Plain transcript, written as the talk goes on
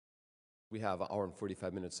We have an hour and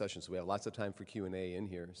 45-minute session, so we have lots of time for Q&A in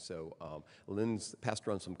here. So Lynn's passed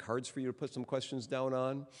around some cards for you to put some questions down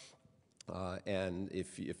on. And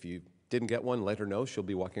if you didn't get one, let her know. She'll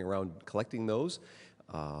be walking around collecting those.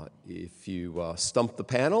 If you stump the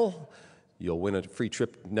panel, you'll win a free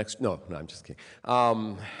trip next. No, I'm just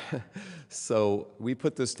kidding. So we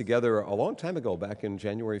put this together a long time ago, back in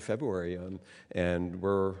January, February, and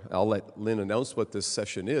I'll let Lynn announce what this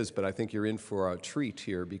session is, but I think you're in for a treat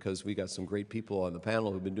here because we got some great people on the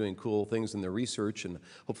panel who've been doing cool things in their research, and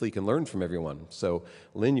hopefully you can learn from everyone. So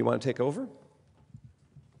Lynn, you want to take over?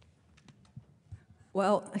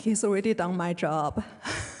 Well, he's already done my job.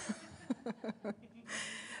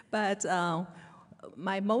 But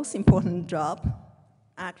my most important job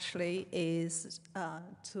actually is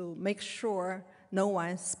to make sure no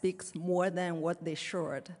one speaks more than what they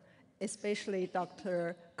should, especially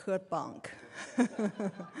Dr. Kurt Bunk.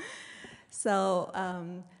 So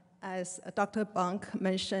as Dr. Bunk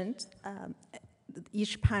mentioned,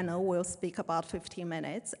 each panel will speak about 15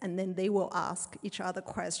 minutes, and then they will ask each other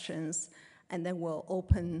questions, and then we'll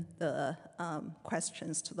open the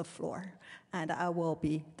questions to the floor, and I will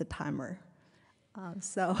be the timer.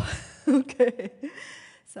 Okay.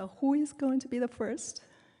 So who is going to be the first?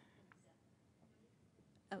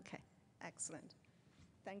 Okay, excellent.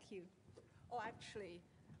 Thank you. Oh, actually,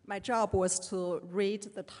 my job was to read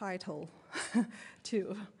the title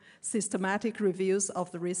to Systematic Reviews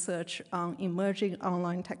of the Research on Emerging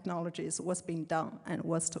Online Technologies, what's being done and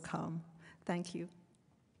what's to come. Thank you.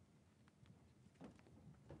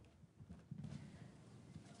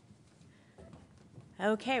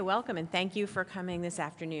 Okay, welcome, and thank you for coming this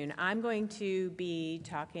afternoon. I'm going to be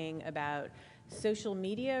talking about social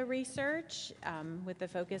media research with a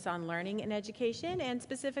focus on learning and education, and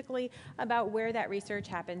specifically about where that research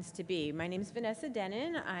happens to be. My name is Vanessa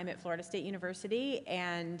Denon. I'm at Florida State University,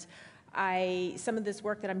 and some of this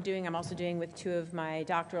work that I'm doing, I'm also doing with two of my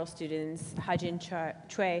doctoral students, Hajin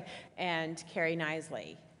Choi and Carrie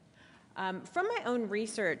Nisley. From my own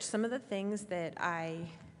research, some of the things that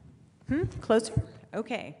closer?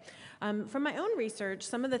 Okay. From my own research,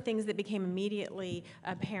 some of the things that became immediately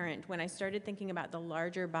apparent when I started thinking about the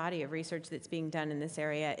larger body of research that's being done in this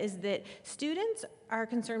area is that students are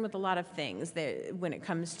concerned with a lot of things when it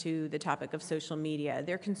comes to the topic of social media.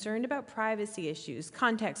 They're concerned about privacy issues,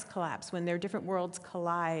 context collapse, when their different worlds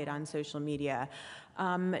collide on social media.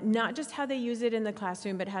 Not just how they use it in the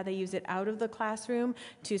classroom, but how they use it out of the classroom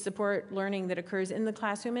to support learning that occurs in the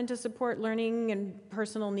classroom and to support learning and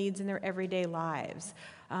personal needs in their everyday lives.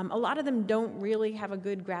 A lot of them don't really have a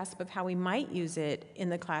good grasp of how we might use it in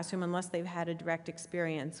the classroom unless they've had a direct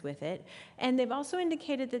experience with it. And they've also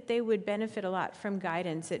indicated that they would benefit a lot from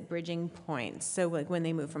guidance at bridging points. So like when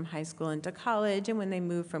they move from high school into college and when they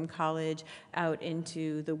move from college out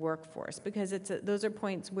into the workforce, because those are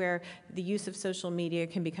points where the use of social media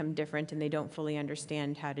can become different and they don't fully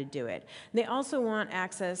understand how to do it. They also want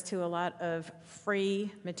access to a lot of free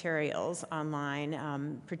materials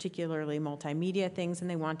online, particularly multimedia things, and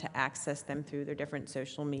they want to access them through their different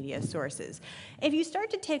social media sources. If you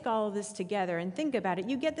start to take all of this together and think about it,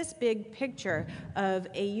 you get this big picture of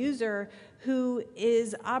a user who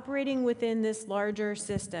is operating within this larger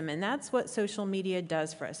system, and that's what social media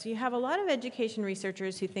does for us. So you have a lot of education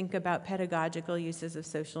researchers who think about pedagogical uses of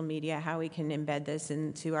social media, how we can embed this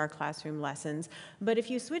into our classroom lessons. But if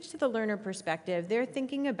you switch to the learner perspective, they're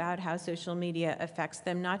thinking about how social media affects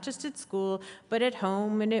them, not just at school, but at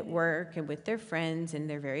home and at work and with their friends and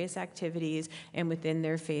their various activities and within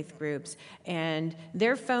their faith groups. And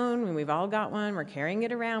their phone, when we've all got one, we're carrying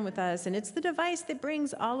it around with us, and it's the device that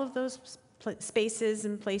brings all of those spaces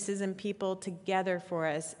and places and people together for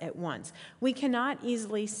us at once. We cannot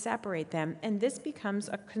easily separate them, and this becomes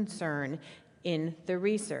a concern in the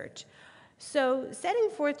research. So setting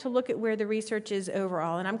forth to look at where the research is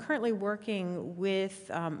overall, and I'm currently working with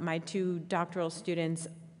my two doctoral students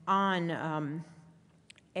on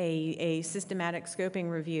a systematic scoping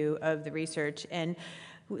review of the research. And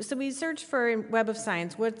so we searched for Web of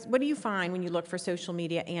Science, what do you find when you look for social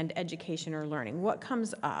media and education or learning? What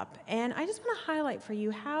comes up? And I just want to highlight for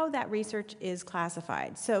you how that research is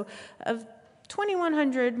classified. So of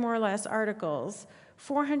 2,100 more or less articles,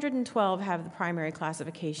 412 have the primary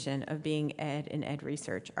classification of being ed and ed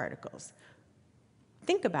research articles.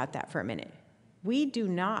 Think about that for a minute. We do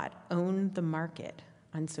not own the market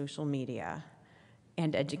on social media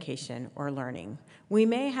and education or learning. We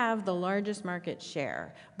may have the largest market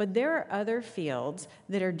share, but there are other fields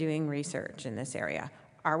that are doing research in this area.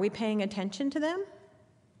 Are we paying attention to them?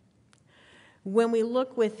 When we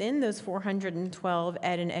look within those 412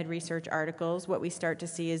 ed and ed research articles, what we start to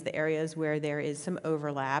see is the areas where there is some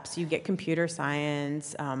overlaps. You get computer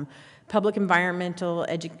science, public environmental,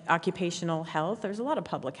 occupational health. There's a lot of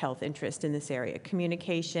public health interest in this area.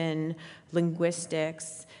 Communication,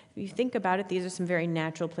 linguistics. If you think about it, these are some very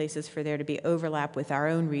natural places for there to be overlap with our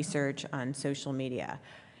own research on social media.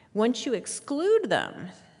 Once you exclude them,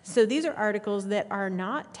 so these are articles that are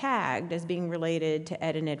not tagged as being related to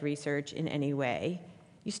ed and ed research in any way,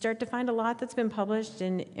 you start to find a lot that's been published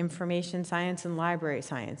in information science and library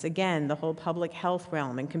science. Again, the whole public health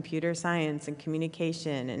realm and computer science and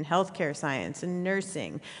communication and healthcare science and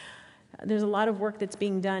nursing. There's a lot of work that's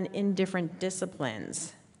being done in different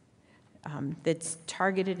disciplines that's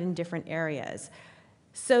targeted in different areas.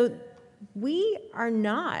 So we are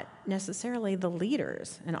not necessarily the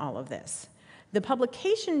leaders in all of this. The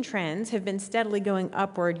publication trends have been steadily going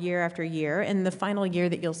upward year after year, and the final year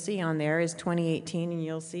that you'll see on there is 2018, and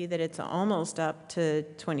you'll see that it's almost up to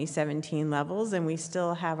 2017 levels, and we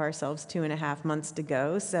still have ourselves 2.5 months to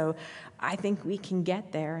go. So I think we can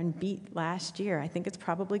get there and beat last year. I think it's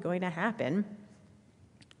probably going to happen.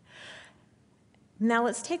 Now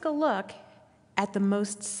let's take a look at the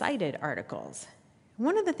most cited articles.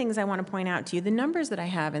 One of the things I want to point out to you, the numbers that I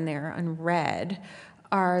have in there on red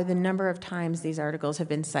are the number of times these articles have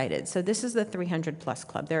been cited. So this is the 300 plus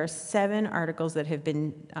club. There are 7 articles that have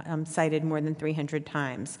been cited more than 300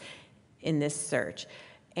 times in this search.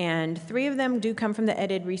 And 3 of them do come from the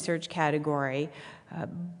ed research category,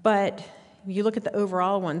 but you look at the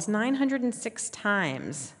overall ones, 906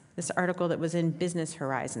 times this article that was in Business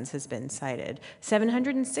Horizons has been cited,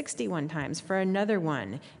 761 times for another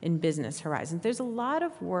one in Business Horizons. There's a lot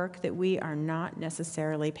of work that we are not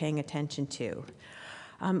necessarily paying attention to.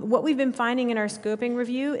 What we've been finding in our scoping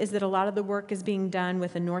review is that a lot of the work is being done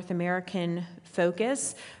with a North American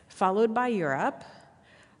focus, followed by Europe.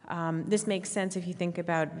 This makes sense if you think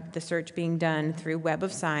about the search being done through Web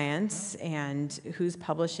of Science and who's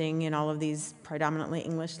publishing in all of these predominantly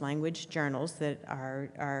English language journals that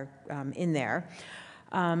are in there.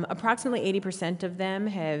 Approximately 80% of them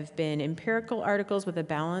have been empirical articles with a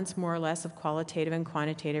balance, more or less, of qualitative and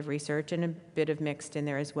quantitative research, and a bit of mixed in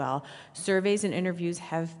there as well. Surveys and interviews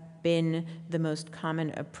have been the most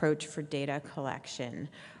common approach for data collection.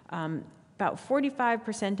 About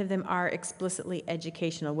 45% of them are explicitly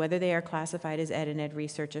educational, whether they are classified as ed and ed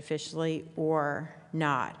research officially or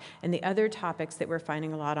not. And the other topics that we're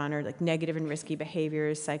finding a lot on are like negative and risky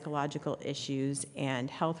behaviors, psychological issues, and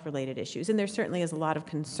health-related issues. And there certainly is a lot of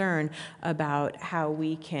concern about how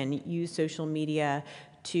we can use social media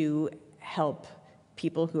to help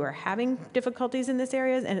people who are having difficulties in this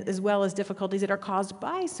area, and as well as difficulties that are caused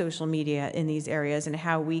by social media in these areas, and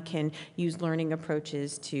how we can use learning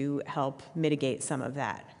approaches to help mitigate some of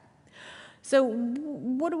that. So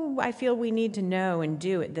what do I feel we need to know and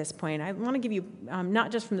do at this point? I want to give you, not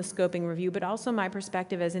just from the scoping review, but also my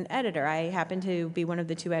perspective as an editor. I happen to be one of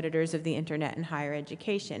the 2 editors of the Internet and Higher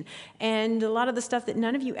Education. And a lot of the stuff that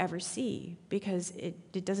none of you ever see, because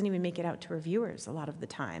it doesn't even make it out to reviewers a lot of the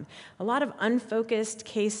time. A lot of unfocused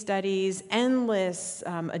case studies, endless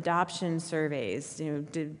adoption surveys. You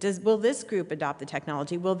know, will this group adopt the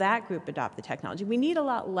technology? Will that group adopt the technology? We need a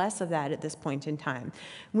lot less of that at this point in time.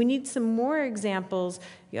 We need some more examples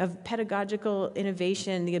of pedagogical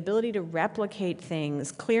innovation, the ability to replicate things,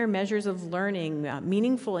 clear measures of learning,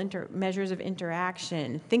 meaningful measures of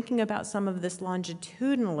interaction, thinking about some of this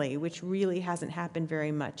longitudinally, which really hasn't happened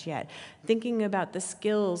very much yet, thinking about the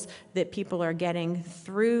skills that people are getting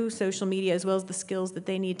through social media, as well as the skills that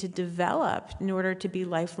they need to develop in order to be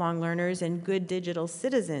lifelong learners and good digital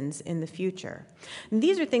citizens in the future. And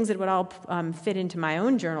these are things that would all fit into my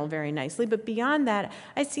own journal very nicely, but beyond that,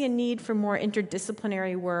 I see a need for more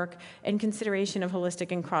interdisciplinary work and consideration of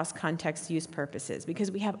holistic and cross-context use purposes,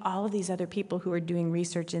 because we have all of these other people who are doing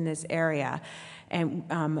research in this area. And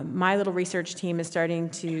my little research team is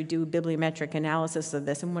starting to do bibliometric analysis of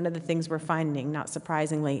this, and one of the things we're finding, not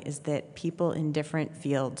surprisingly, is that people in different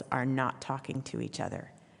fields are not talking to each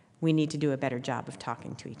other. We need to do a better job of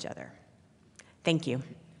talking to each other. Thank you.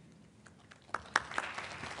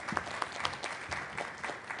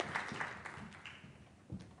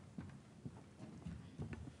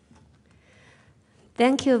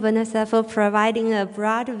 Thank you, Vanessa, for providing a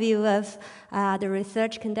broad view of the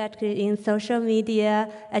research conducted in social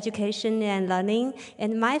media, education, and learning.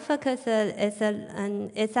 And my focus is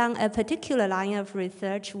on a particular line of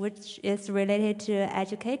research, which is related to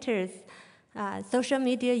educators. Social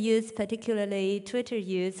media use, particularly Twitter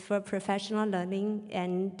use, for professional learning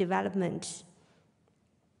and development.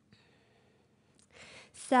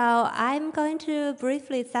 So I'm going to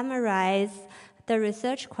briefly summarize the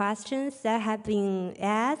research questions that have been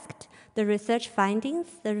asked, the research findings,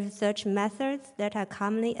 the research methods that are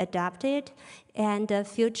commonly adopted, and the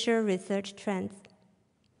future research trends.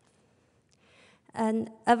 And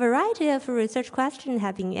a variety of research questions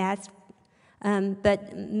have been asked,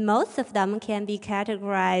 but most of them can be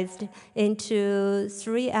categorized into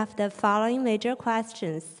 3 of the following major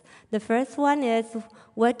questions. The first one is,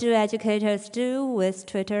 what do educators do with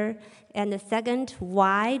Twitter? And the second,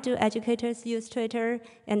 why do educators use Twitter?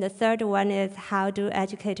 And the third one is, how do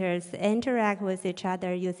educators interact with each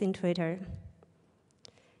other using Twitter?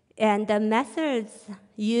 And the methods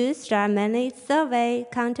used are mainly survey,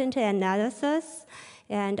 content analysis,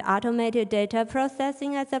 and automated data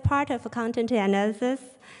processing as a part of content analysis,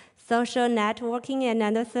 social networking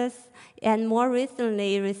analysis, and more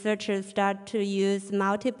recently, researchers start to use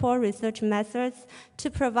multiple research methods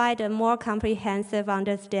to provide a more comprehensive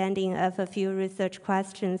understanding of a few research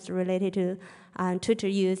questions related to Twitter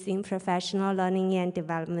use in professional learning and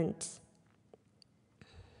development.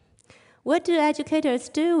 What do educators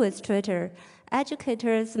do with Twitter?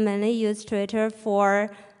 Educators mainly use Twitter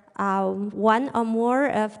for one or more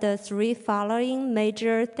of the 3 following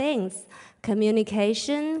major things: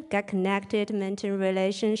 communication, get connected, maintain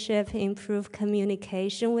relationship, improve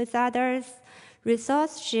communication with others;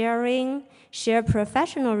 resource sharing, share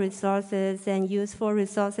professional resources and useful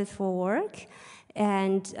resources for work;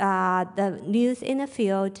 and the news in the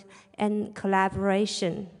field and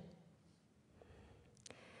collaboration.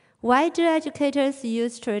 Why do educators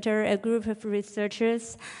use Twitter? A group of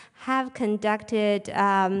researchers have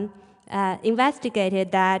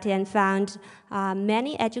investigated that and found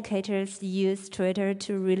many educators use Twitter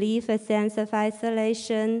to relieve a sense of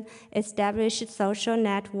isolation, establish social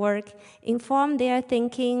network, inform their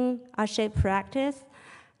thinking or shape practice,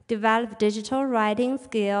 develop digital writing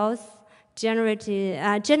skills,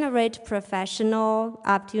 generate professional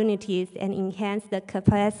opportunities, and enhance the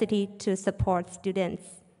capacity to support students.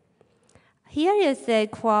 Here is a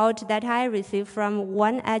quote that I received from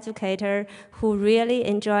one educator who really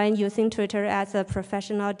enjoyed using Twitter as a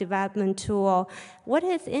professional development tool. What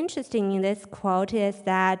is interesting in this quote is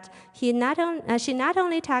that she not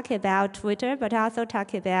only talked about Twitter, but also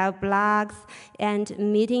talked about blogs and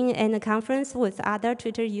meeting and conference with other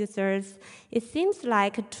Twitter users. It seems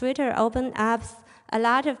like Twitter opened up a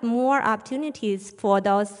lot of more opportunities for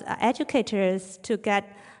those educators to get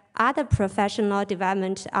other professional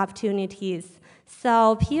development opportunities.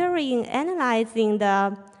 So peering, analyzing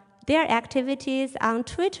their activities on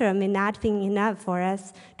Twitter may not be enough for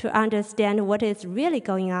us to understand what is really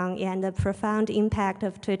going on and the profound impact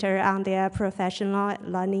of Twitter on their professional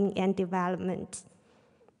learning and development.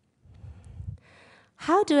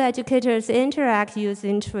 How do educators interact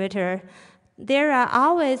using Twitter? There are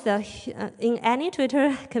always, in any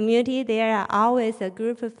Twitter community, there are always a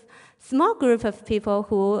small group of people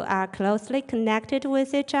who are closely connected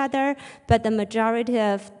with each other, but the majority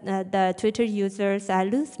of the Twitter users are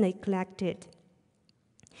loosely connected.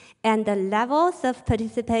 And the levels of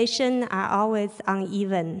participation are always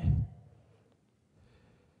uneven.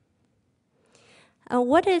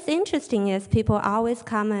 What is interesting is people always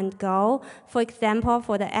come and go. For example,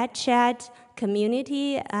 for the EdChat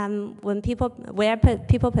community, where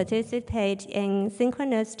people participate in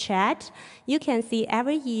synchronous chat, you can see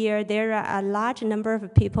every year there are a large number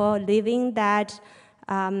of people leaving that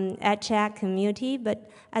EdChat community, but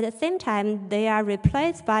at the same time, they are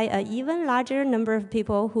replaced by an even larger number of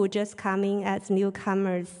people who just come in as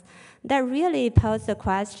newcomers. That really poses the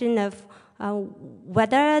question of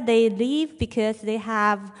whether they leave because they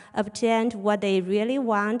have obtained what they really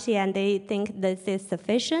want and they think this is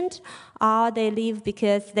sufficient, or they leave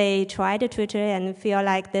because they tried Twitter and feel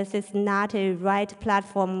like this is not a right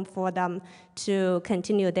platform for them to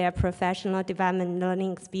continue their professional development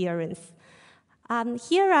learning experience.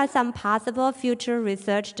 Here are some possible future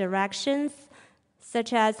research directions,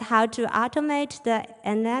 such as how to automate the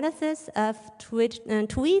analysis of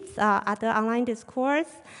tweets or other online discourse,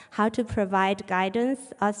 how to provide guidance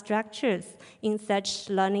or structures in such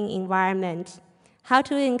learning environment, how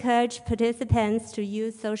to encourage participants to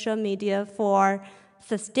use social media for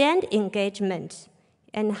sustained engagement,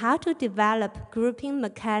 and how to develop grouping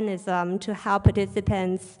mechanism to help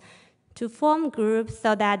participants to form groups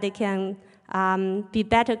so that they can be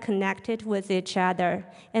better connected with each other.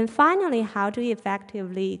 And finally, how to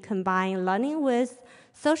effectively combine learning with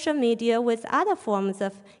social media with other forms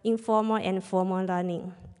of informal and formal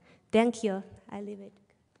learning. Thank you. I leave it.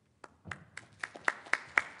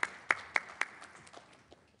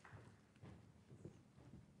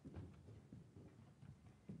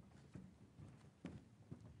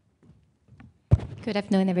 Good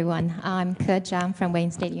afternoon, everyone. I'm Ke Zhang from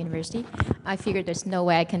Wayne State University. I figured there's no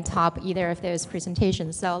way I can top either of those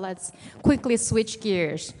presentations, so let's quickly switch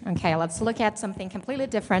gears. Okay, let's look at something completely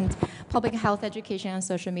different, public health education and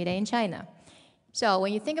social media in China. So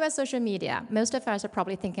when you think about social media, most of us are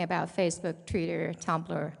probably thinking about Facebook, Twitter,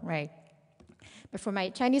 Tumblr, right? But for my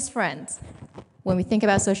Chinese friends, when we think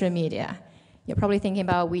about social media, you're probably thinking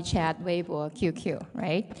about WeChat, Weibo, QQ,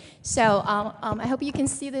 right? So I hope you can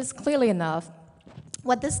see this clearly enough.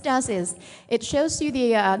 What this does is it shows you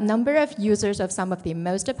the number of users of some of the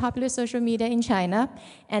most popular social media in China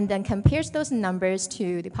and then compares those numbers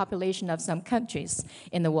to the population of some countries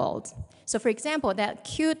in the world. So for example, that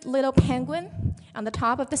cute little penguin on the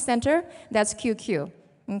top of the center, that's QQ.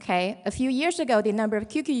 Okay? A few years ago, the number of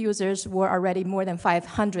QQ users were already more than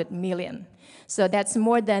 500 million. So that's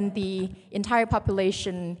more than the entire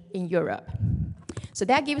population in Europe. So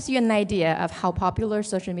that gives you an idea of how popular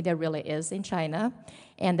social media really is in China.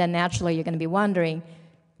 And then naturally, you're going to be wondering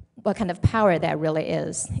what kind of power that really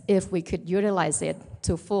is if we could utilize it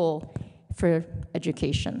to full for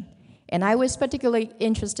education. And I was particularly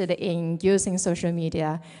interested in using social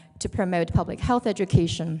media to promote public health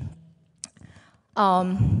education.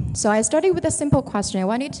 So I started with a simple question. I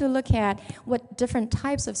wanted to look at what different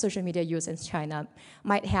types of social media use in China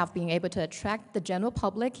might have been able to attract the general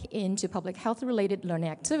public into public health-related learning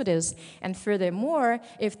activities, and furthermore,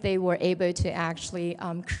 if they were able to actually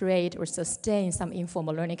create or sustain some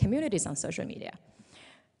informal learning communities on social media.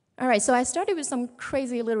 All right, so I started with some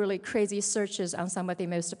crazy, literally crazy searches on some of the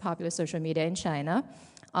most popular social media in China.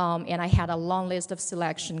 And I had a long list of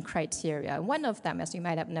selection criteria. One of them, as you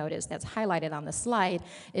might have noticed, that's highlighted on the slide,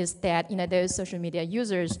 is that those social media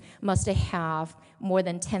users must have more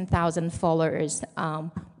than 10,000 followers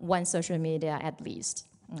on one social media at least.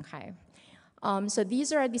 Okay. So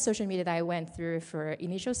these are the social media that I went through for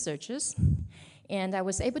initial searches, and I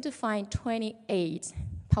was able to find 28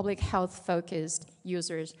 public health-focused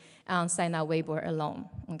users on Sina Weibo alone,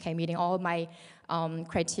 okay, meeting all of my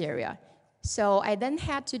criteria. So I then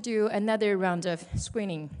had to do another round of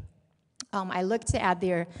screening. I looked at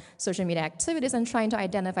their social media activities and trying to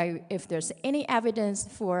identify if there's any evidence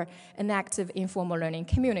for an active informal learning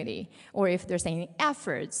community, or if there's any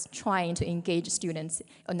efforts trying to engage students,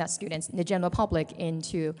 or not students, the general public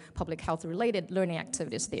into public health-related learning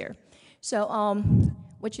activities there. So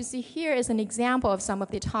what you see here is an example of some of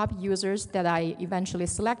the top users that I eventually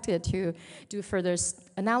selected to do further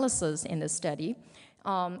analysis in the study.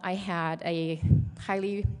 I had a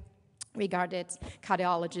highly regarded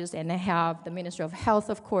cardiologist, and I have the Ministry of Health,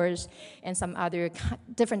 of course, and some other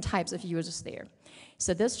different types of users there.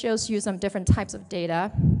 So this shows you some different types of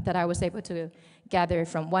data that I was able to gather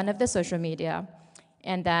from one of the social media.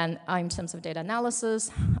 And then in terms of data analysis,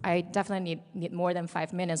 I definitely need more than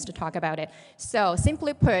 5 minutes to talk about it. So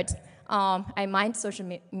simply put, I mined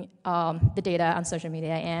the data on social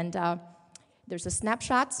media, and there's a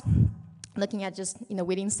snapshot looking at just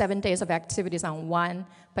within 7 days of activities on one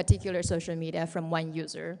particular social media from one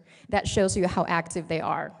user. That shows you how active they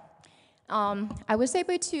are. I was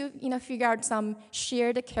able to figure out some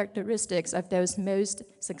shared characteristics of those most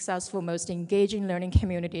successful, most engaging learning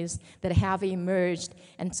communities that have emerged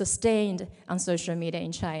and sustained on social media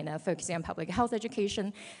in China, focusing on public health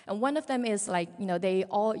education. And one of them is they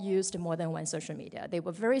all used more than one social media. They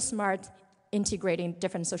were very smart integrating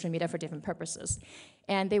different social media for different purposes.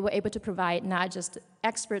 And they were able to provide not just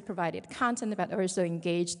expert-provided content, but also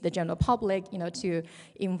engage the general public, to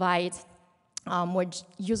invite more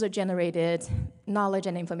user-generated knowledge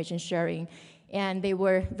and information sharing. And they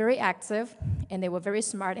were very active, and they were very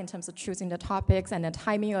smart in terms of choosing the topics and the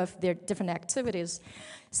timing of their different activities.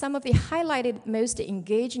 Some of the highlighted, most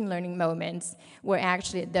engaging learning moments were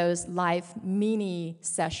actually those live mini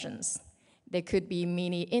sessions. They could be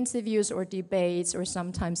mini interviews or debates or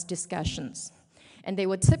sometimes discussions. And they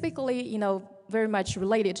were typically, very much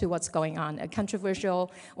related to what's going on, a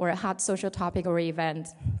controversial or a hot social topic or event.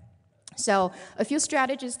 So a few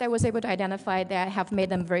strategies that I was able to identify that have made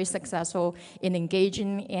them very successful in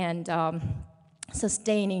engaging and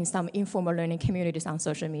sustaining some informal learning communities on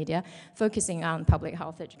social media, focusing on public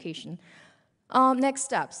health education. Next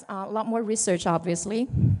steps, a lot more research, obviously.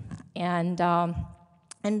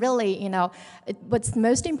 And really, what's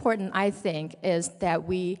most important, I think, is that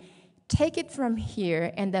we take it from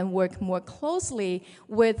here and then work more closely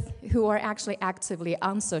with who are actually actively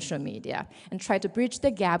on social media and try to bridge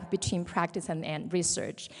the gap between practice and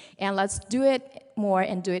research. And let's do it more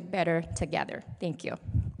and do it better together. Thank you.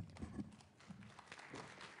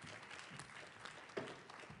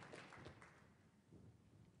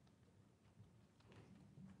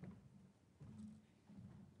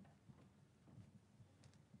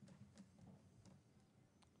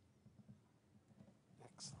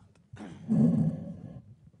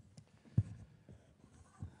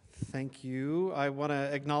 Thank you. I want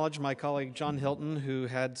to acknowledge my colleague John Hilton, who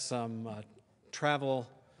had some travel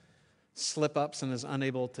slip-ups and is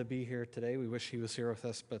unable to be here today. We wish he was here with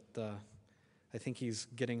us, but I think he's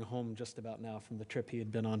getting home just about now from the trip he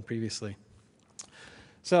had been on previously.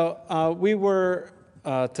 So we were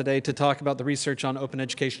today to talk about the research on open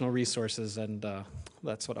educational resources, and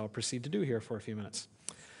that's what I'll proceed to do here for a few minutes.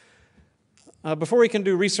 Before we can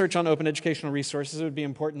do research on open educational resources, it would be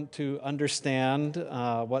important to understand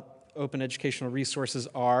what open educational resources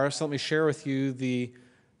are. So let me share with you the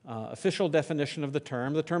official definition of the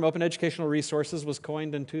term. The term open educational resources was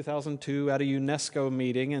coined in 2002 at a UNESCO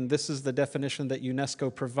meeting, and this is the definition that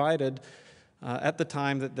UNESCO provided at the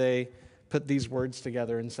time that they put these words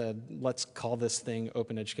together and said, let's call this thing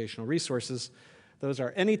open educational resources. Those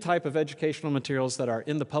are any type of educational materials that are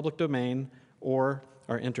in the public domain or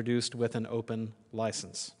are introduced with an open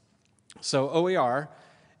license. So OER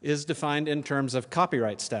is defined in terms of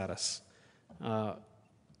copyright status.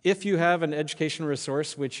 If you have an education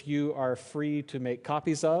resource which you are free to make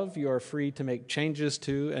copies of, you are free to make changes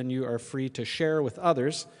to, and you are free to share with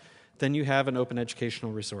others, then you have an open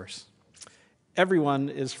educational resource. Everyone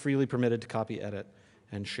is freely permitted to copy, edit,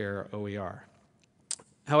 and share OER.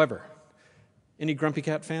 However, any Grumpy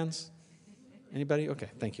Cat fans? Anybody? Okay,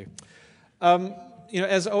 thank you.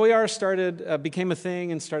 As OER became a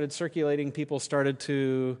thing and started circulating, people started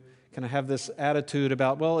to kind of have this attitude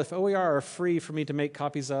about, well, if OER are free for me to make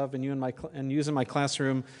copies of and use in my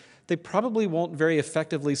classroom, they probably won't very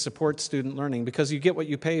effectively support student learning because you get what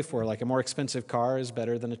you pay for. Like a more expensive car is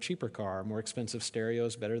better than a cheaper car. A more expensive stereo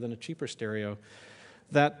is better than a cheaper stereo.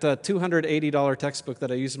 That $280 textbook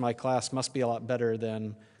that I use in my class must be a lot better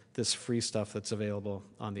than this free stuff that's available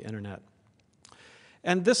on the internet.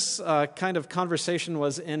 And this kind of conversation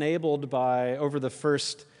was enabled by, over the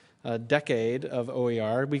first decade of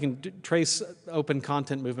OER, we can trace open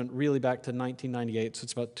content movement really back to 1998, so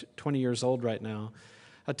it's about 20 years old right now,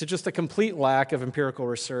 to just a complete lack of empirical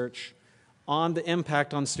research on the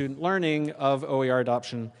impact on student learning of OER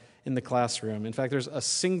adoption in the classroom. In fact, there's a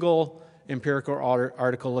single empirical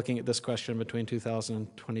article looking at this question between 2000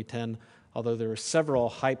 and 2010, although there were several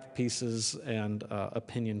hype pieces and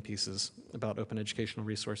opinion pieces about open educational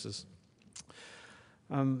resources.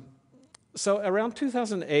 So around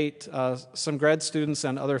 2008, some grad students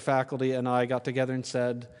and other faculty and I got together and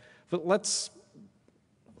said, but let's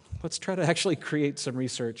try to actually create some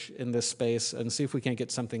research in this space and see if we can't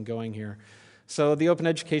get something going here. So the Open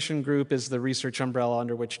Education Group is the research umbrella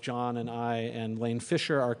under which John and I and Lane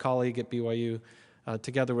Fisher, our colleague at BYU,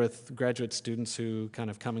 together with graduate students who kind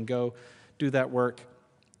of come and go, do that work.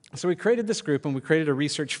 So we created this group, and we created a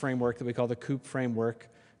research framework that we call the COUP framework,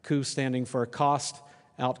 COUP standing for Cost,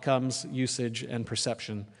 Outcomes, Usage, and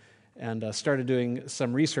Perception, and started doing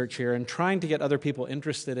some research here and trying to get other people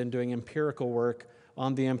interested in doing empirical work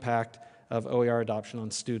on the impact of OER adoption on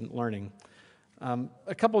student learning.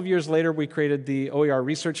 A couple of years later, we created the OER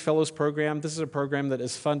Research Fellows Program. This is a program that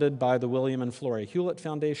is funded by the William and Flora Hewlett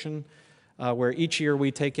Foundation, where each year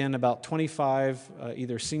we take in about 25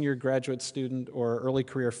 either senior graduate student or early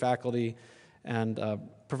career faculty and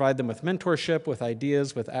provide them with mentorship, with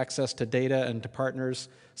ideas, with access to data and to partners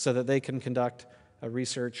so that they can conduct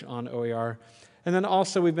research on OER. And then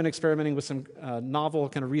also we've been experimenting with some novel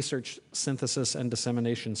kind of research synthesis and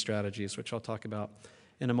dissemination strategies, which I'll talk about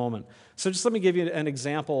in a moment. So just let me give you an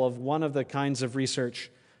example of one of the kinds of research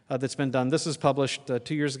that's been done. This was published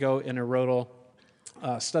 2 years ago in a Rodal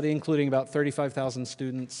study including about 35,000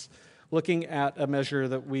 students, looking at a measure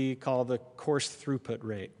that we call the course throughput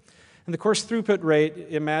rate. And the course throughput rate,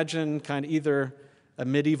 imagine kind of either a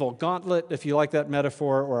medieval gauntlet, if you like that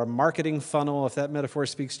metaphor, or a marketing funnel, if that metaphor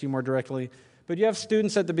speaks to you more directly. But you have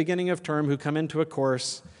students at the beginning of term who come into a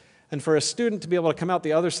course, and for a student to be able to come out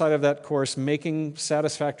the other side of that course making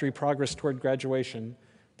satisfactory progress toward graduation,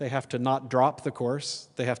 they have to not drop the course,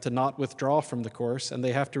 they have to not withdraw from the course, and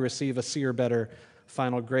they have to receive a C or better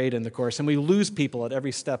final grade in the course. And we lose people at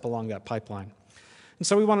every step along that pipeline. And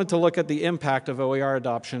so we wanted to look at the impact of OER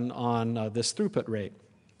adoption on this throughput rate.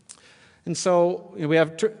 And so we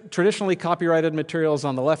have traditionally copyrighted materials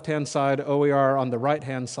on the left-hand side, OER on the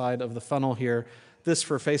right-hand side of the funnel here. This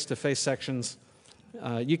for face-to-face sections.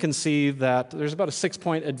 You can see that there's about a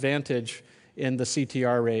 6-point advantage in the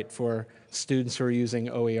CTR rate for students who are using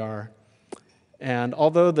OER. And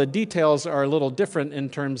although the details are a little different in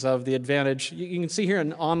terms of the advantage, you can see here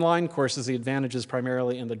in online courses the advantage is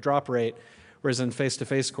primarily in the drop rate, whereas in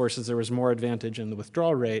face-to-face courses there was more advantage in the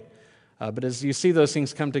withdrawal rate. But as you see those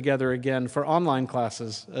things come together again for online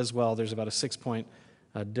classes as well, there's about a 6-point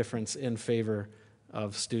difference in favor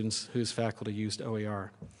of students whose faculty used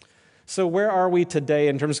OER. So where are we today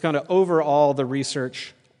in terms of kind of overall the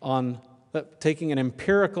research on taking an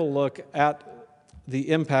empirical look at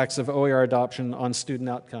the impacts of OER adoption on student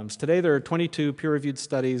outcomes? Today there are 22 peer-reviewed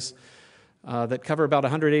studies that cover about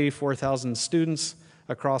 184,000 students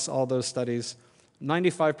across all those studies.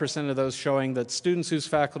 95% of those showing that students whose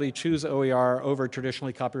faculty choose OER over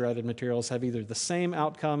traditionally copyrighted materials have either the same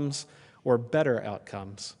outcomes or better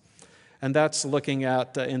outcomes. And that's looking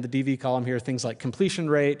at, in the DV column here, things like completion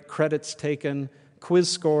rate, credits taken, quiz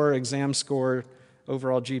score, exam score,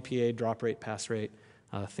 overall GPA, drop rate, pass rate,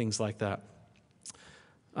 things like that.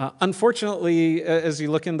 Unfortunately, as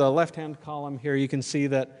you look in the left-hand column here, you can see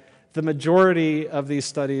that the majority of these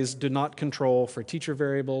studies do not control for teacher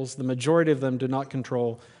variables. The majority of them do not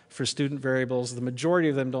control for student variables. The majority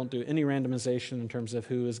of them don't do any randomization in terms of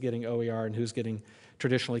who is getting OER and who's getting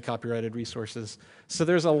traditionally copyrighted resources. So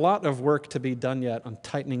there's a lot of work to be done yet on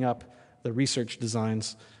tightening up the research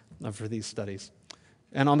designs for these studies.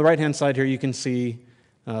 And on the right-hand side here, you can see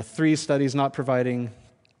 3 studies not providing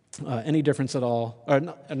any difference at all, or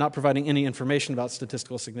not providing any information about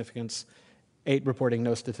statistical significance, 8 reporting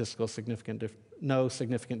no significant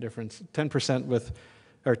difference, 10% with,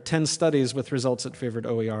 or 10 studies with results that favored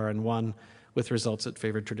OER, and 1 with results that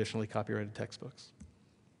favored traditionally copyrighted textbooks.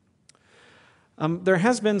 There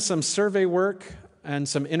has been some survey work and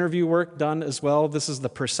some interview work done as well. This is the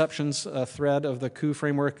perceptions thread of the COO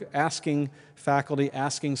framework, asking faculty,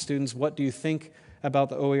 asking students, what do you think about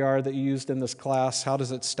the OER that you used in this class? How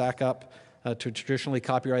does it stack up to traditionally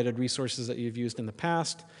copyrighted resources that you've used in the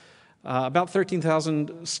past? About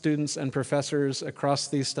 13,000 students and professors across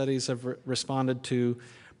these studies have responded to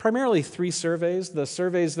primarily 3 surveys. The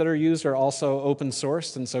surveys that are used are also open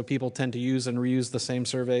sourced, and so people tend to use and reuse the same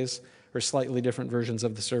surveys or slightly different versions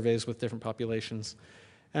of the surveys with different populations.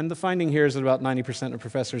 And the finding here is that about 90% of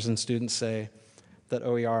professors and students say that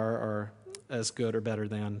OER are as good or better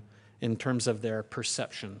than in terms of their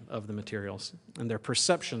perception of the materials and their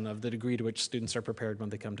perception of the degree to which students are prepared when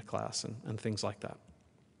they come to class and things like that.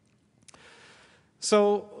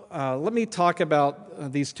 So let me talk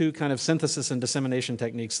about these 2 kind of synthesis and dissemination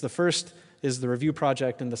techniques. The first is the review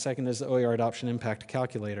project, and the second is the OER adoption impact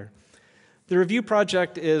calculator. The review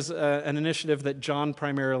project is an initiative that John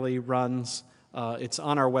primarily runs. It's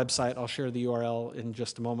on our website. I'll share the URL in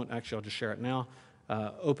just a moment. Actually, I'll just share it now,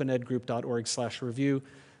 openedgroup.org/review.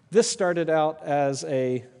 This started out as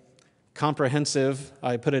a comprehensive,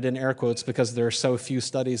 I put it in air quotes because there are so few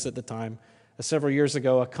studies at the time, several years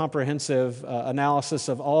ago, a comprehensive analysis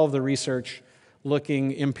of all of the research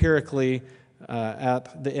looking empirically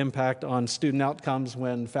at the impact on student outcomes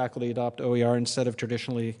when faculty adopt OER instead of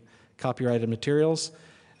traditionally copyrighted materials.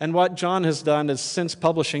 And what John has done is, since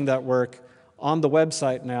publishing that work on the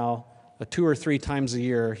website now, 2 or 3 times a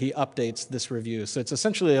year, he updates this review. So it's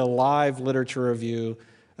essentially a live literature review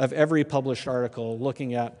of every published article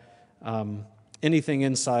looking at anything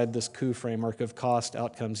inside this COO framework of cost,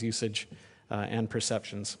 outcomes, usage, and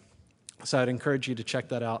perceptions. So I'd encourage you to check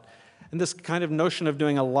that out. And this kind of notion of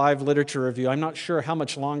doing a live literature review, I'm not sure how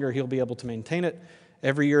much longer he'll be able to maintain it.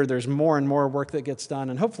 Every year there's more and more work that gets done,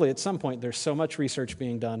 and hopefully at some point there's so much research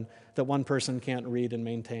being done that one person can't read and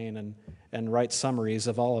maintain and write summaries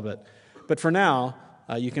of all of it. But for now,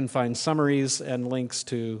 you can find summaries and links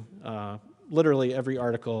to literally every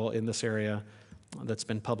article in this area that's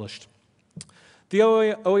been published. The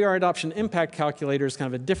OER adoption impact calculator is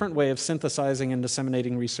kind of a different way of synthesizing and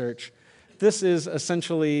disseminating research. This is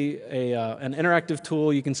essentially an interactive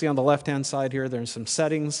tool. You can see on the left-hand side here, there's some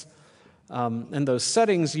settings. And those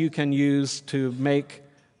settings you can use to make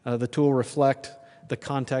the tool reflect the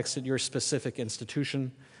context at your specific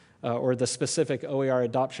institution or the specific OER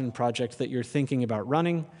adoption project that you're thinking about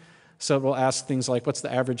running. So it will ask things like, what's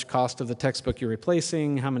the average cost of the textbook you're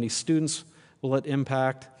replacing? How many students will it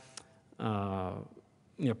impact?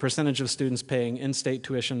 Percentage of students paying in-state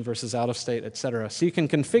tuition versus out-of-state, et cetera. So you can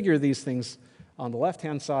configure these things on the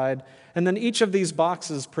left-hand side, and then each of these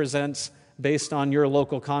boxes presents, based on your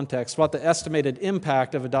local context, what the estimated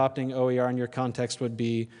impact of adopting OER in your context would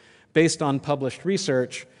be based on published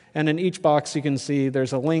research. And in each box you can see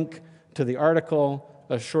there's a link to the article,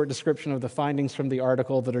 a short description of the findings from the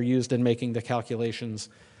article that are used in making the calculations.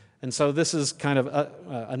 And so this is kind of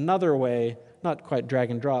another way, not quite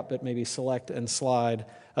drag and drop, but maybe select and slide,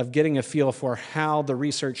 of getting a feel for how the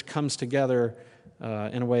research comes together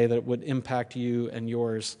in a way that would impact you and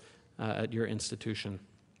yours at your institution.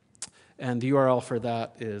 And the URL for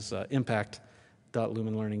that is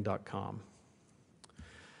impact.lumenlearning.com.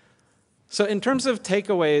 So in terms of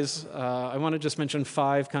takeaways, I want to just mention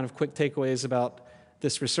 5 kind of quick takeaways about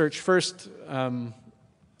this research. First,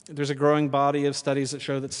 There's a growing body of studies that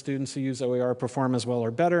show that students who use OER perform as well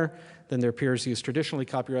or better than their peers who use traditionally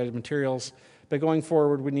copyrighted materials. But going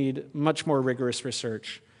forward, we need much more rigorous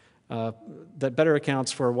research that better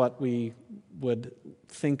accounts for what we would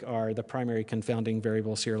think are the primary confounding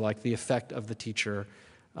variables here, like the effect of the teacher,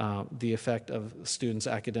 the effect of students'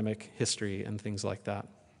 academic history, and things like that.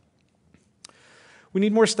 We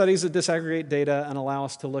need more studies that disaggregate data and allow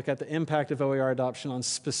us to look at the impact of OER adoption on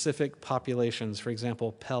specific populations, for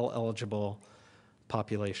example, Pell-eligible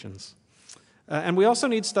populations. And we also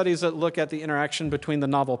need studies that look at the interaction between the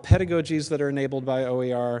novel pedagogies that are enabled by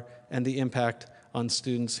OER and the impact on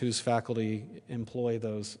students whose faculty employ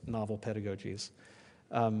those novel pedagogies.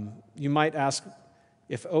 You might ask,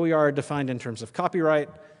 if OER are defined in terms of copyright,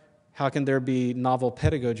 how can there be novel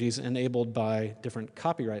pedagogies enabled by different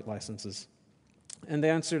copyright licenses? And the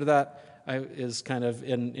answer to that is kind of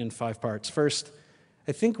in 5 parts. First,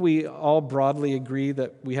 I think we all broadly agree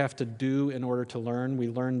that we have to do in order to learn. We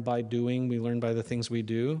learn by doing. We learn by the things we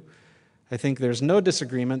do. I think there's no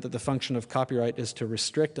disagreement that the function of copyright is to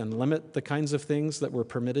restrict and limit the kinds of things that we're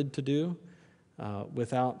permitted to do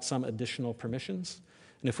without some additional permissions.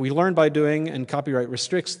 And if we learn by doing and copyright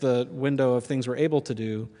restricts the window of things we're able to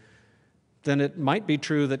do, then it might be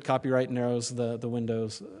true that copyright narrows the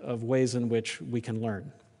windows of ways in which we can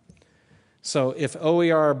learn. So if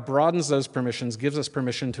OER broadens those permissions, gives us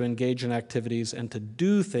permission to engage in activities and to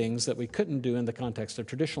do things that we couldn't do in the context of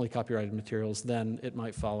traditionally copyrighted materials, then it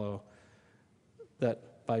might follow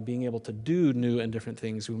that by being able to do new and different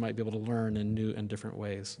things, we might be able to learn in new and different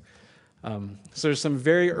ways. So there's some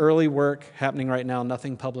very early work happening right now,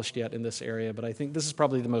 nothing published yet in this area, but I think this is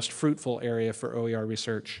probably the most fruitful area for OER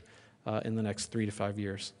research in the next 3 to 5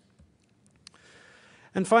 years.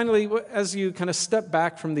 And finally, as you kind of step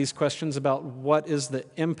back from these questions about what is the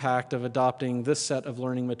impact of adopting this set of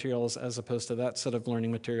learning materials as opposed to that set of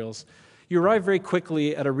learning materials, you arrive very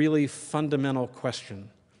quickly at a really fundamental question,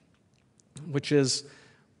 which is,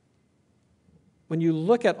 when you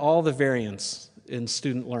look at all the variance in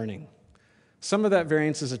student learning, some of that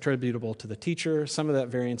variance is attributable to the teacher, some of that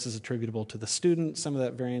variance is attributable to the student, some of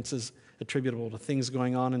that variance is attributable to things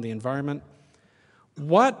going on in the environment.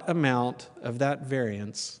 What amount of that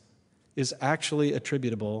variance is actually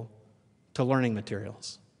attributable to learning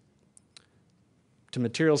materials, to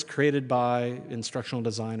materials created by instructional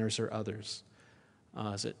designers or others?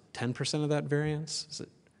 Is it 10% of that variance? Is it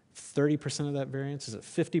 30% of that variance? Is it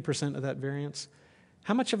 50% of that variance?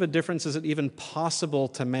 How much of a difference is it even possible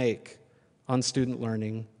to make on student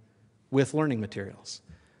learning with learning materials?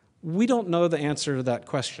 We don't know the answer to that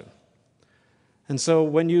question. And so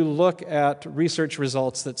when you look at research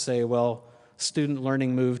results that say, well, student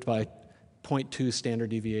learning moved by 0.2 standard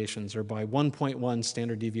deviations or by 1.1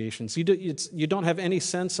 standard deviations, you don't have any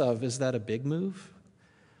sense of, is that a big move?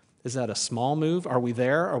 Is that a small move? Are we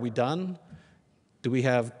there? Are we done? Do we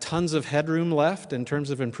have tons of headroom left in terms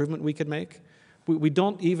of improvement we could make? We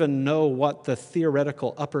don't even know what the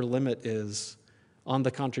theoretical upper limit is on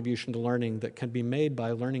the contribution to learning that can be made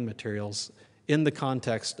by learning materials in the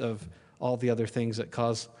context of all the other things that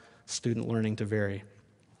cause student learning to vary.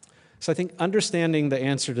 So I think understanding the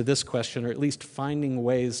answer to this question, or at least finding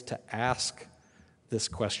ways to ask this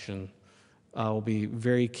question, will be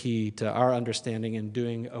very key to our understanding and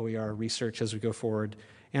doing OER research as we go forward,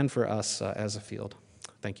 and for us as a field.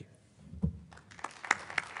 Thank you.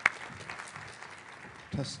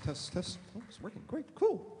 Test, test, test. Oh, it's working. Great,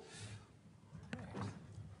 cool.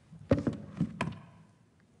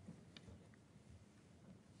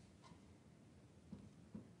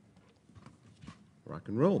 Rock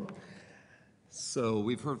and roll. So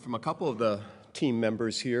we've heard from a couple of the team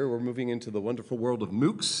members here. We're moving into the wonderful world of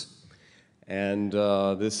MOOCs. And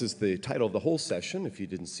this is the title of the whole session, if you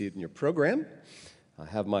didn't see it in your program. I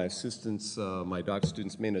have my assistants, my doc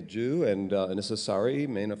students, Mena Ju and Anissa Sari,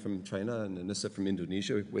 Mena from China and Anissa from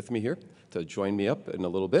Indonesia with me here to join me up in a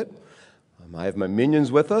little bit. I have my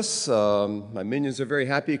minions with us. My minions are very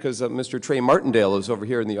happy because Mr. Trey Martindale is over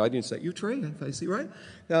here in the audience. Is that you, Trey, if I see right?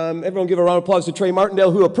 Everyone give a round of applause to Trey Martindale,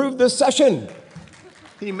 who approved this session.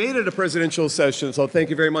 He made it a presidential session, so thank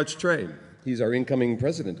you very much, Trey. He's our incoming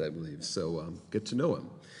president, I believe, so get to know him.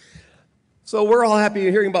 So we're all happy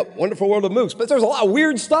hearing about wonderful world of MOOCs, but there's a lot of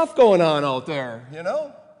weird stuff going on out there, you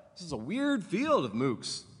know? This is a weird field of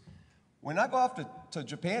MOOCs. When I go off to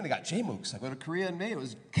Japan, they got JMOOCs. I go to Korea in May, it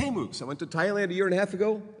was KMOOCs. I went to Thailand a year and a half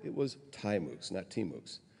ago, it was Thai MOOCs, not T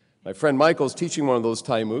MOOCs. My friend Michael's teaching one of those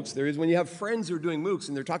Thai MOOCs. There is when you have friends who are doing MOOCs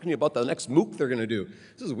and they're talking to you about the next MOOC they're going to do.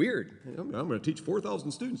 This is weird. I'm going to teach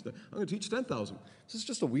 4,000 students. I'm going to teach 10,000. This is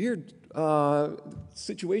just a weird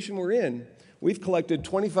situation we're in. We've collected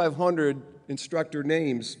 2,500 instructor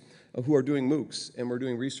names who are doing MOOCs, and we're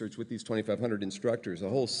doing research with these 2,500 instructors, a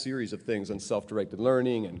whole series of things on self-directed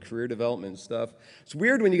learning and career development and stuff. It's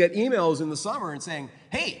weird when you get emails in the summer and saying,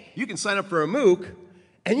 hey, you can sign up for a MOOC,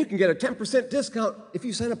 and you can get a 10% discount if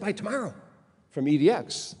you sign up by tomorrow from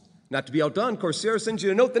EDX. Not to be outdone, Coursera sends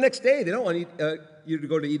you a note the next day. They don't want you to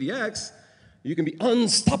go to EDX. You can be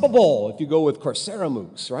unstoppable if you go with Coursera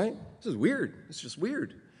MOOCs, right? This is weird. It's just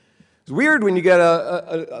weird. It's weird when you get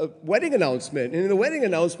a wedding announcement, and in the wedding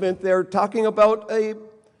announcement, they're talking about a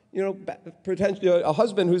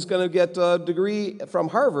husband who's going to get a degree from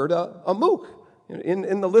Harvard, a MOOC.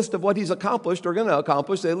 In the list of what he's accomplished or going to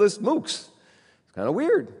accomplish, they list MOOCs. It's kind of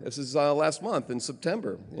weird. This is last month in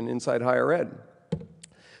September in Inside Higher Ed.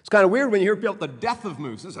 It's kind of weird when you hear about the death of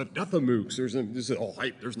MOOCs. There's a death of MOOCs. There's all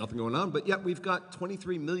hype. There's nothing going on. But yet we've got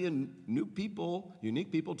 23 million new people,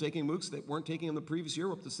 unique people taking MOOCs that weren't taking them the previous year.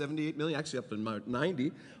 We're up to 78 million, actually up to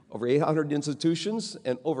 90, over 800 institutions,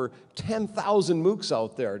 and over 10,000 MOOCs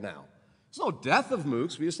out there now. There's no death of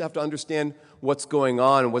MOOCs. We just have to understand what's going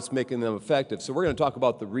on and what's making them effective. So we're going to talk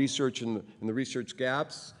about the research and the research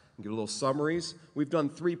gaps and give a little summaries. We've done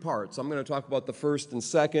 3 parts. I'm going to talk about the first and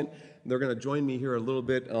second. They're going to join me here a little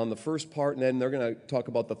bit on the first part, and then they're going to talk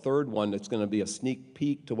about the third one that's going to be a sneak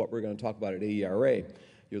peek to what we're going to talk about at AERA.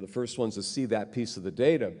 You're the first ones to see that piece of the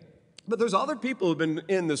data. But there's other people who've been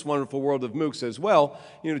in this wonderful world of MOOCs as well.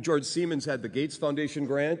 George Siemens had the Gates Foundation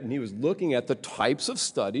grant, and he was looking at the types of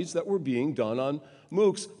studies that were being done on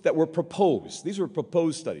MOOCs that were proposed. These were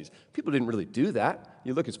proposed studies. People didn't really do that.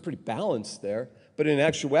 You look, it's pretty balanced there. But in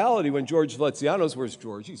actuality, when George Valencianos, where's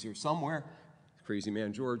George? He's here somewhere. Crazy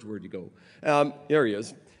man, George, where'd you go? There he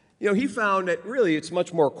is. He found that really it's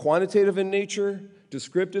much more quantitative in nature,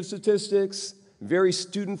 descriptive statistics, very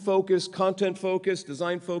student-focused, content-focused,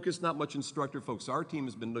 design-focused, not much instructor-focused. Our team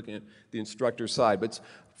has been looking at the instructor side, but it's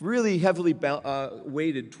really heavily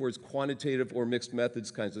weighted towards quantitative or mixed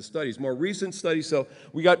methods kinds of studies. More recent studies, so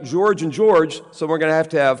we got George and George, so we're going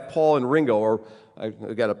to have Paul and Ringo, or I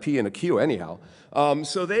got a P and a Q anyhow.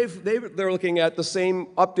 So they're looking at the same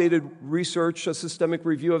updated research, a systemic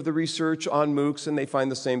review of the research on MOOCs, and they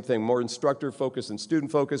find the same thing, more instructor-focused and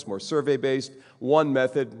student-focused, more survey-based, one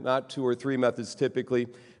method, not 2 or 3 methods typically.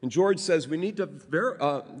 And George says we need to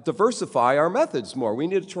diversify our methods more. We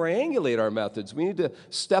need to triangulate our methods. We need to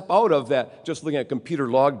step out of that just looking at computer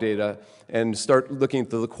log data and start looking at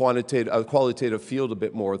the qualitative field a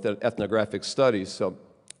bit more with ethnographic studies. So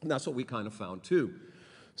that's what we kind of found too.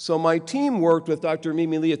 So my team worked with Dr.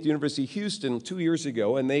 Mimi Lee at the University of Houston 2 years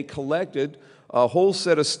ago, and they collected a whole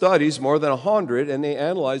set of studies, more than 100, and they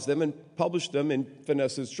analyzed them and published them in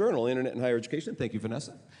Vanessa's journal, Internet and Higher Education. Thank you,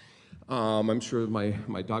 Vanessa. I'm sure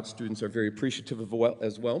my doc students are very appreciative of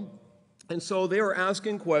as well. And so they were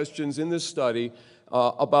asking questions in this study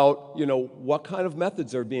about, what kind of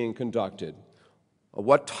methods are being conducted,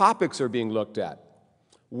 what topics are being looked at,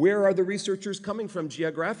 where are the researchers coming from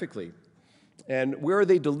geographically, and where are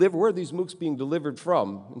these MOOCs being delivered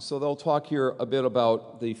from? And so they'll talk here a bit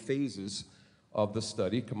about the phases of the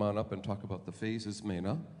study. Come on up and talk about the phases,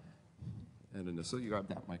 Mena. And Anissa, you grab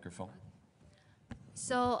that microphone.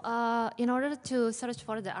 So in order to search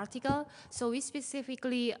for the article, so we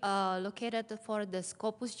specifically located for the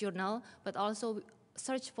Scopus journal, but also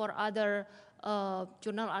search for other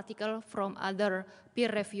journal article from other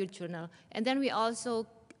peer-reviewed journal. And then we also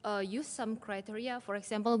use some criteria. For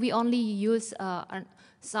example, we only use an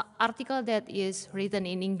article that is written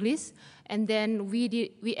in English, and then we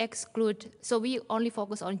exclude, so we only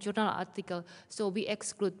focus on journal article. So we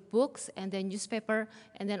exclude books, and then newspaper,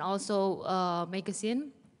 and then also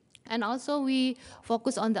magazine. And also we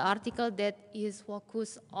focus on the article that is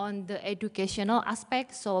focused on the educational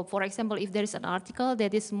aspect. So for example, if there is an article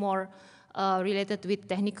that is more related with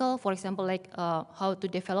technical, for example, like how to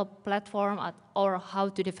develop platform or how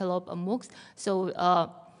to develop a MOOCs. So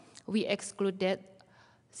we exclude that.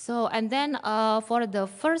 So, and then for the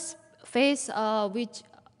first phase, which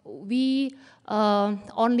we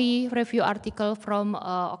only review article from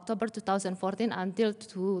October 2014 until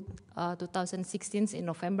 2016 in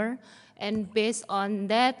November. And based on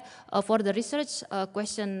that, for the research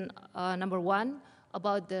question number 1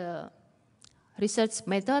 about the research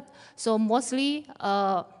method, so mostly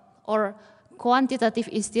or quantitative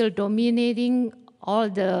is still dominating all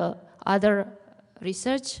the other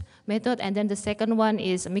research method, and then the second one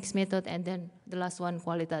is a mixed method, and then the last one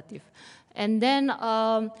qualitative. And then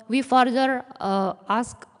we further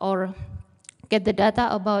ask or get the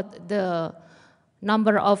data about the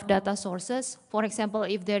number of data sources. For example,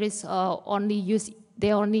 if there is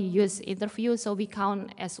they only use interview, so we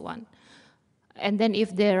count as 1. and then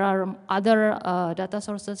if there are other data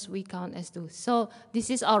sources, we count as 2. So this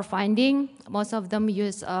is our finding. Most of them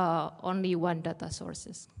use only one data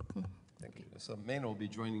sources. Thank you. So Mena will be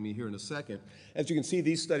joining me here in a second. As you can see,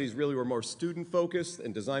 these studies really were more student-focused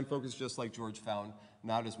and design-focused, just like George found,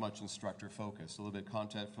 not as much instructor-focused, a little bit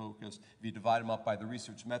content-focused. If you divide them up by the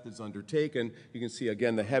research methods undertaken, you can see,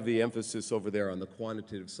 again, the heavy emphasis over there on the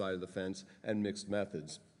quantitative side of the fence and mixed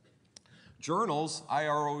methods. Journals,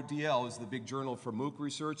 IRODL is the big journal for MOOC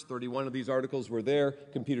research. 31 of these articles were there.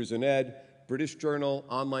 Computers in Ed, British Journal,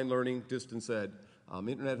 Online Learning, Distance Ed.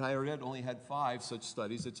 Internet Higher Ed only had 5 such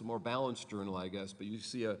studies. It's a more balanced journal, I guess, but you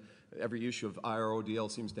see every issue of IRODL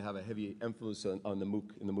seems to have a heavy emphasis on the MOOC,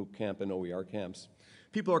 in the MOOC camp and OER camps.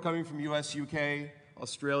 People are coming from US, UK,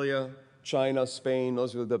 Australia, China, Spain.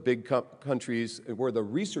 Those are the big countries where the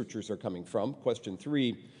researchers are coming from. Question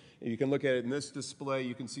 3. You can look at it in this display.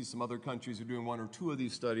 You can see some other countries who are doing 1 or 2 of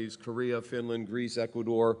these studies: Korea, Finland, Greece,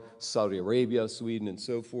 Ecuador, Saudi Arabia, Sweden, and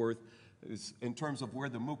so forth. In terms of where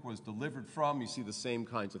the MOOC was delivered from, you see the same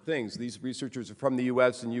kinds of things. These researchers are from the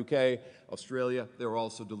US and UK, Australia. They're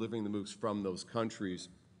also delivering the MOOCs from those countries.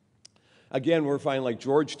 Again, we're finding, like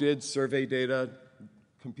George did, survey data,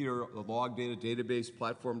 computer log data, database,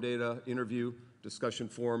 platform data, interview, discussion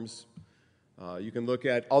forums. You can look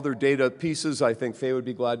at other data pieces. I think Faye would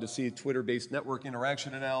be glad to see Twitter-based network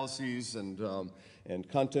interaction analyses and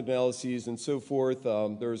content analyses and so forth.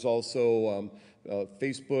 There's also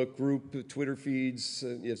Facebook group, Twitter feeds,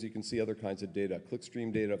 as you can see, other kinds of data,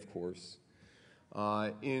 clickstream data, of course.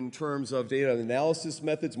 In terms of data analysis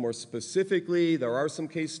methods, more specifically, there are some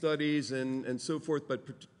case studies and so forth, but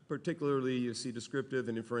particularly you see descriptive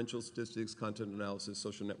and inferential statistics, content analysis,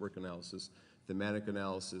 social network analysis, thematic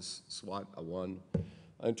analysis, SWOT, A1.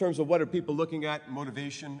 In terms of what are people looking at,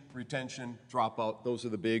 motivation, retention, dropout, those are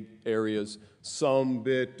the big areas. Some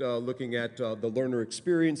bit looking at the learner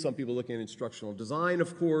experience, some people looking at instructional design,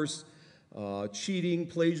 of course. Cheating,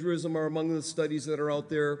 plagiarism are among the studies that are out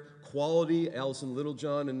there. Quality, Alison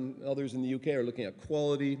Littlejohn and others in the UK are looking at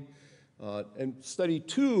quality. And study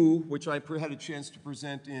 2, which I had a chance to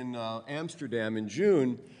present in Amsterdam in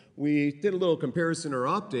June, we did a little comparison or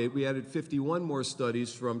update. We added 51 more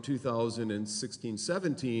studies from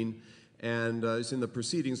 2016-17, and it's in the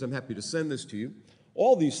proceedings. I'm happy to send this to you.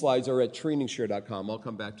 All these slides are at trainingshare.com. I'll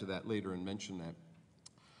come back to that later and mention that.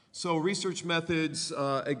 So research methods,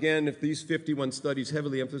 again, if these 51 studies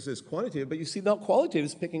heavily emphasize quantitative, but you see now qualitative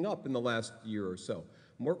is picking up in the last year or so.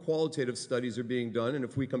 More qualitative studies are being done, and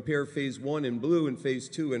if we compare phase 1 in blue and phase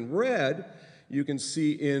 2 in red, you can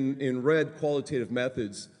see in red qualitative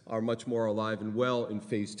methods are much more alive and well in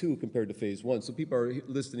phase 2 compared to phase 1. So people are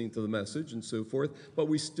listening to the message and so forth, but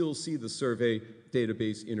we still see the survey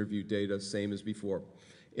database interview data same as before.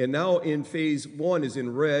 And now in phase 1 is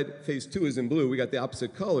in red, phase 2 is in blue. We got the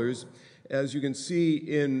opposite colors. As you can see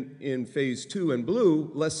in phase 2 in blue,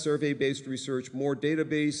 less survey-based research, more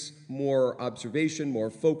database, more observation, more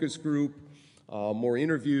focus group, more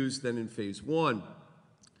interviews than in phase 1.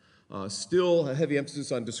 Still a heavy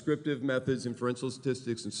emphasis on descriptive methods, inferential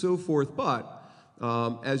statistics, and so forth, but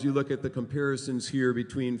as you look at the comparisons here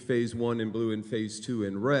between phase 1 in blue and phase 2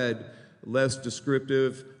 in red, less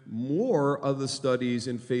descriptive. More of the studies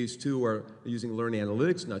in phase 2 are using learning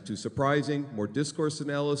analytics, not too surprising. More discourse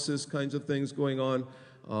analysis kinds of things going on.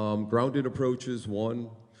 Grounded approaches, 1.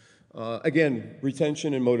 Again,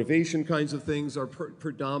 retention and motivation kinds of things are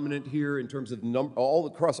predominant here in terms of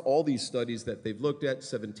across all these studies that they've looked at.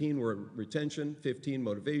 17 were retention, 15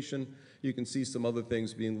 motivation. You can see some other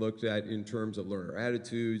things being looked at in terms of learner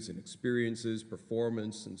attitudes and experiences,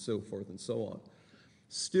 performance, and so forth and so on.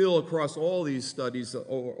 Still, across all these studies,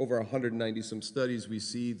 over 190 some studies, we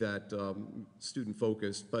see that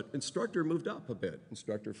student-focused, but instructor moved up a bit.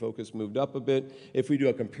 Instructor focus moved up a bit. If we do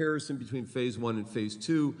a comparison between phase 1 and phase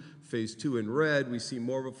 2 in red, we see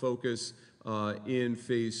more of a focus in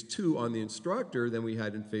phase 2 on the instructor than we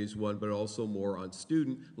had in phase 1, but also more on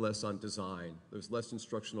student, less on design. There's less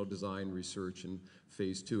instructional design research in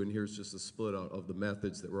phase 2, and here's just a split out of the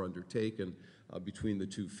methods that were undertaken between the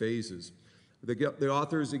 2 phases. The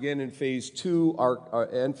authors, again, in phase 2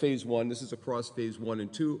 and phase 1, this is across phase 1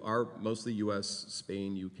 and 2, are mostly US,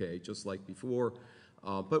 Spain, UK, just like before.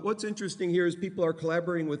 But what's interesting here is people are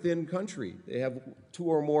collaborating within country. They have 2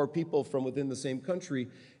 or more people from within the same country,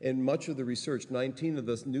 and much of the research, 19 of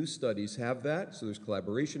the new studies have that, so there's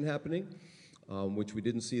collaboration happening, which we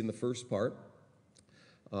didn't see in the first part.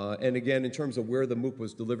 And again, in terms of where the MOOC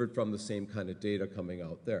was delivered from, the same kind of data coming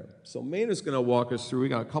out there. So Mena's going to walk us through, we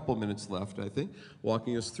got a couple minutes left, I think,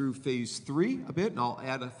 walking us through phase 3 a bit, and I'll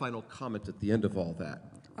add a final comment at the end of all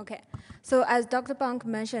that. Okay, so as Dr. Bunk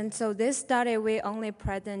mentioned, so this study, we only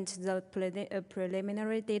present the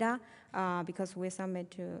preliminary data because we submit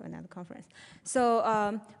to another conference.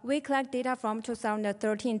 So we collect data from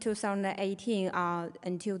 2013, 2018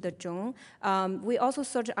 until the June. We also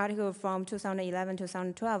search articles from 2011,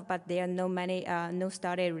 2012, but there are no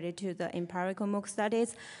study related to the empirical MOOC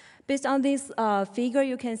studies. Based on this figure,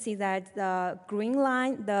 you can see that the green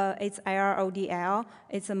line, it's IRODL,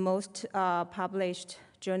 it's the most published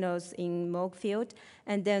journals in MOOC field.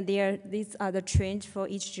 And then these are the trends for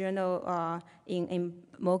each journal in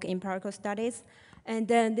MOOC empirical studies. And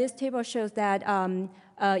then this table shows that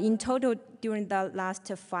in total during the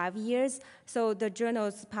last 5 years, so the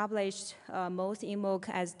journals published most in MOOC,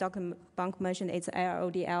 as Dr. Bunk mentioned, it's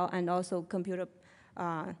IRODL and also computer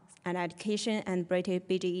and education and British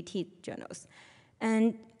BGET journals.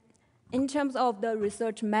 And in terms of the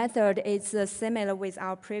research method, it's similar with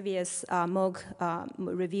our previous MOOC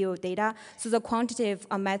review data. So the quantitative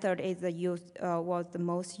method is was the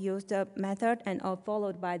most used method, and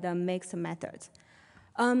followed by the mixed methods.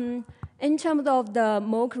 In terms of the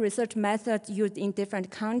MOOC research methods used in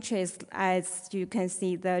different countries, as you can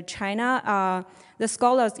see, the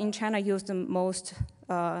scholars in China use the most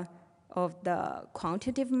of the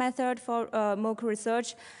quantitative method for MOOC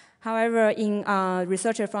research. However, in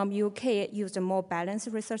researchers from UK used a more balanced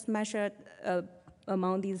research method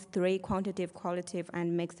among these three: quantitative, qualitative,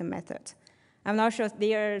 and mixed methods. I'm not sure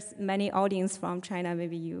there's many audience from China,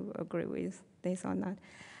 maybe you agree with this or not.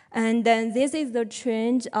 And then this is the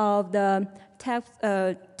trend of the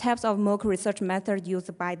types of MOOC research method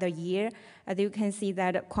used by the year. As you can see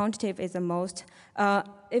that quantitative is the most.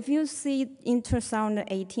 If you see in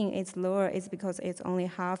 2018 it's lower, it's because it's only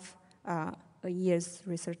half a year's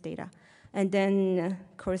research data. And then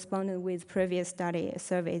corresponding with previous study,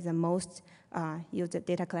 survey is the most used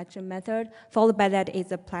data collection method. Followed by that is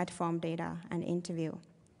the platform data and interview.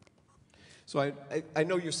 So I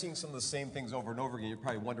know you're seeing some of the same things over and over again. You're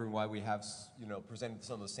probably wondering why we have, presented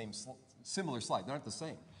some of the same similar slides. They aren't the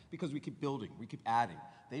same because we keep building, we keep adding.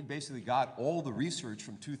 They basically got all the research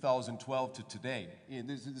from 2012 to today. And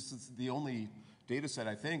this is the only data set,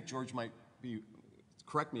 I think. George might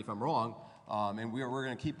correct me if I'm wrong. And we're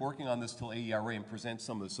going to keep working on this till AERA and present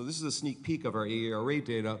some of this. So this is a sneak peek of our AERA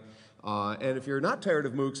data. And if you're not tired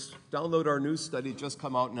of MOOCs, download our news study, just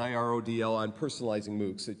come out in IRODL on personalizing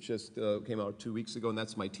MOOCs. It just came out 2 weeks ago, and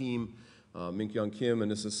that's my team. Minkyung Kim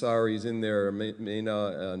and Anissa Sari is in there,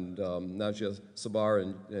 Meina and Najia Sabar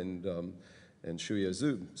and Shuya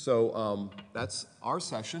Zhu. So that's our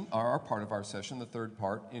session, our part of our session, the third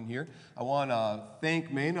part in here. I want to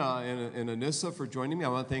thank Meina and Anissa for joining me. I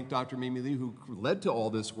want to thank Dr. Mimi Lee, who led to all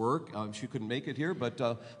this work. She couldn't make it here, but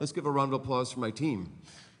let's give a round of applause for my team.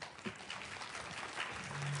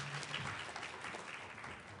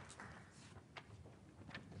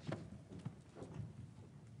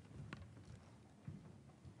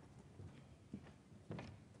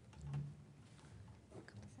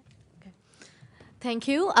 Thank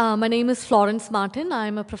you. My name is Florence Martin.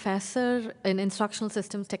 I'm a professor in instructional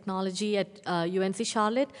systems technology at UNC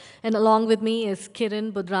Charlotte, and along with me is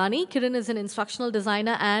Kiran Budrani. Kiran is an instructional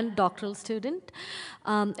designer and doctoral student.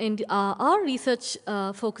 And our research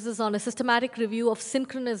focuses on a systematic review of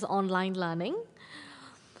synchronous online learning.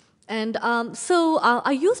 And so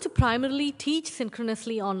I used to primarily teach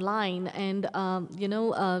synchronously online, and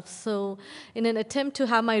so in an attempt to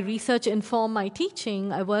have my research inform my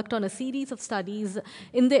teaching, I worked on a series of studies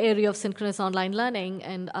in the area of synchronous online learning,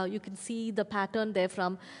 and you can see the pattern there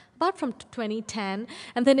from 2010,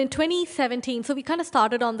 and then in 2017, so we kind of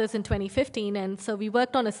started on this in 2015, and so we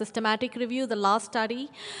worked on a systematic review, the last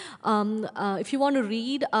study. If you want to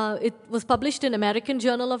read, it was published in American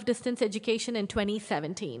Journal of Distance Education in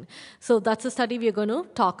 2017. So that's the study we're going to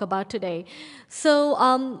talk about today. So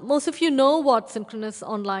most of you know what synchronous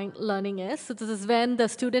online learning is. So this is when the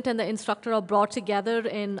student and the instructor are brought together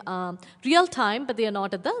in real time, but they are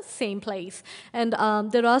not at the same place. And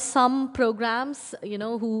there are some programs,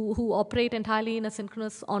 who operate entirely in a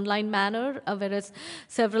synchronous online manner, whereas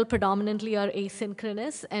several predominantly are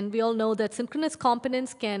asynchronous. And we all know that synchronous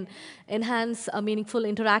components can enhance meaningful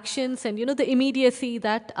interactions and, the immediacy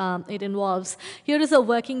that it involves. Here is a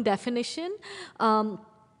working definition.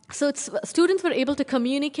 So students were able to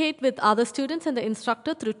communicate with other students and the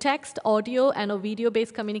instructor through text, audio, and a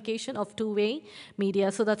video-based communication of two-way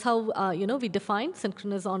media. So that's how we define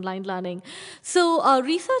synchronous online learning. So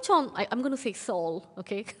research on, I'm going to say SOL,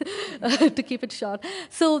 okay, to keep it short.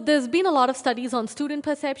 So there's been a lot of studies on student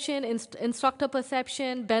perception, instructor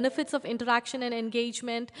perception, benefits of interaction and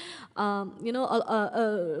engagement.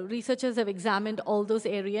 Researchers have examined all those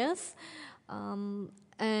areas.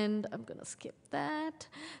 And I'm going to skip that.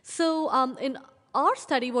 So in our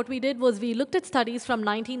study, what we did was we looked at studies from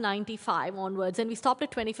 1995 onwards, and we stopped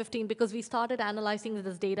at 2015 because we started analyzing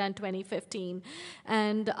this data in 2015.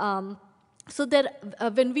 And so there,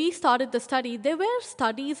 when we started the study, there were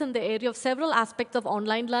studies in the area of several aspects of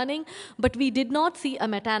online learning, but we did not see a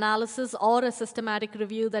meta-analysis or a systematic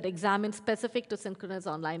review that examined specific to synchronous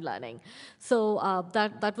online learning. So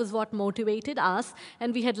that was what motivated us.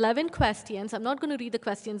 And we had 11 questions. I'm not going to read the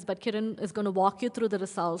questions, but Kiran is going to walk you through the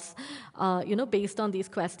results, based on these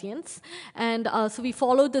questions. And so we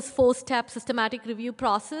followed this 4-step systematic review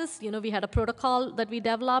process. We had a protocol that we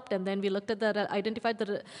developed, and then we looked at identified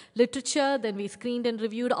the literature. Then we screened and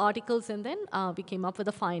reviewed articles, and then we came up with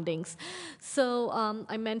the findings. So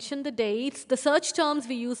I mentioned the dates. The search terms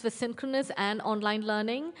we used were synchronous and online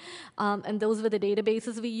learning, and those were the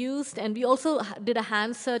databases we used. And we also did a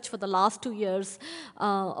hand search for the last 2 years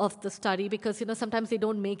of the study because sometimes they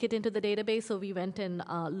don't make it into the database, so we went and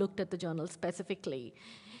looked at the journal specifically.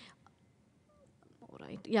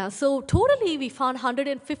 Right. Yeah, so totally we found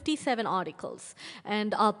 157 articles,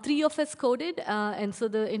 and 3 of us coded, and so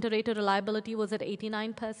the inter-rater reliability was at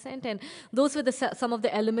 89%, and those were some of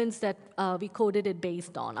the elements that we coded it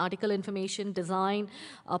based on: article information, design,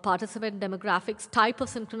 participant demographics, type of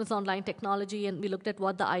synchronous online technology, and we looked at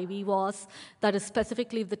what the IV was. That is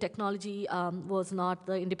specifically if the technology was not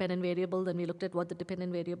the independent variable, then we looked at what the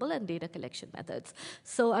dependent variable and data collection methods.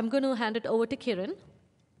 So I'm going to hand it over to Kiran.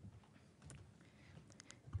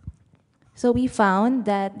 So we found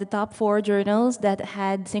that the top 4 journals that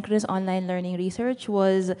had synchronous online learning research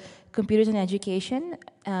was Computers in Education,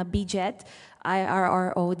 BJET,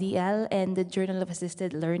 IRRODL, and the Journal of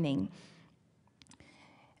Assisted Learning.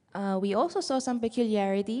 We also saw some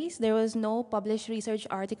peculiarities. There was no published research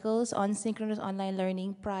articles on synchronous online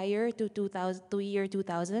learning prior to year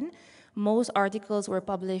 2000. Most articles were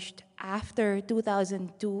published after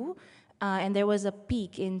 2002, and there was a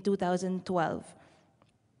peak in 2012.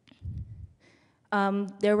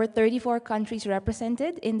 There were 34 countries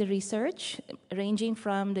represented in the research, ranging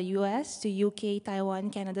from the US to UK, Taiwan,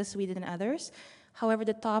 Canada, Sweden, and others. However,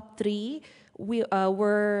 the top 3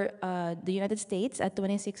 were the United States at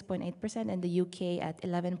 26.8% and the UK at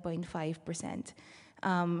 11.5%,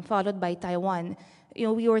 followed by Taiwan.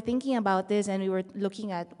 We were thinking about this and we were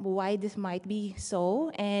looking at why this might be so,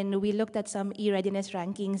 and we looked at some e-readiness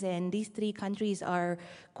rankings, and these 3 countries are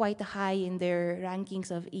quite high in their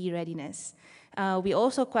rankings of e-readiness. We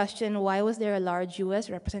also questioned why was there a large US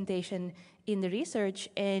representation in the research,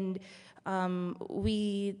 and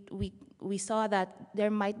we saw that there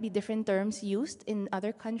might be different terms used in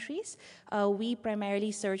other countries. We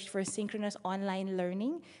primarily searched for synchronous online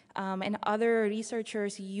learning, and other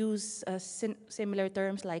researchers use similar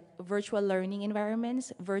terms like virtual learning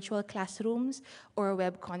environments, virtual classrooms, or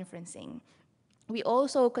web conferencing. We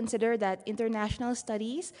also consider that international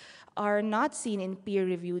studies are not seen in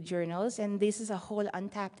peer-reviewed journals, and this is a whole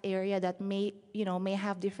untapped area that may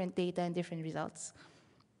have different data and different results.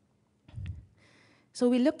 So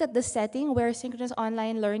we looked at the setting where synchronous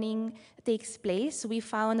online learning takes place. We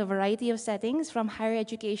found a variety of settings from higher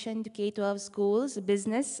education to K-12 schools,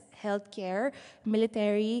 business, healthcare,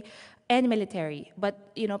 military,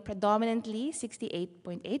 but predominantly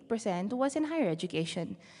 68.8% was in higher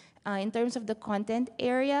education. In terms of the content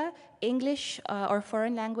area, English or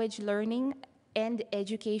foreign language learning and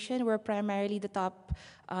education were primarily the top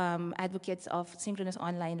advocates of synchronous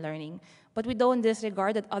online learning. But we don't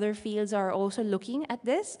disregard that other fields are also looking at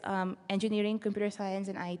this: engineering, computer science,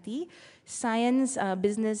 and IT, science,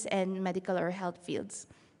 business, and medical or health fields.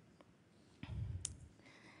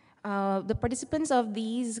 The participants of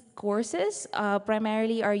these courses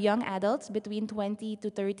primarily are young adults between 20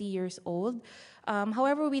 to 30 years old.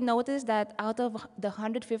 However, we noticed that out of the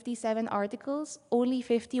 157 articles, only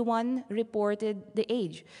 51 reported the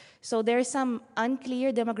age. So there's some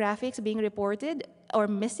unclear demographics being reported or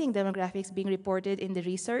missing demographics being reported in the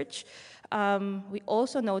research. We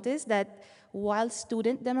also noticed that while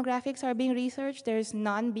student demographics are being researched, there's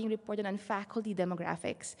none being reported on faculty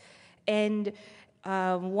demographics. And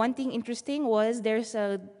one thing interesting was there's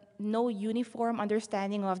no uniform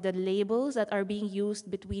understanding of the labels that are being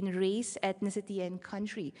used between race, ethnicity, and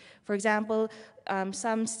country. For example,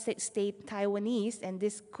 some state Taiwanese, and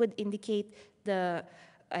this could indicate the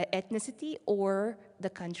ethnicity or the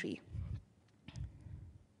country.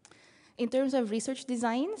 In terms of research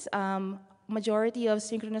designs, majority of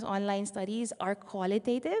synchronous online studies are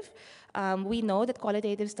qualitative. We know that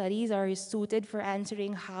qualitative studies are suited for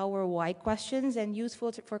answering how or why questions and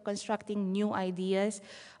useful for constructing new ideas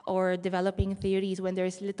or developing theories when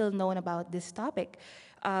there's little known about this topic.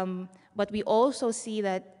 But we also see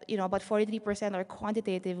that about 43% are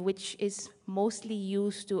quantitative, which is mostly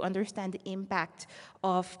used to understand the impact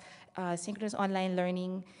of synchronous online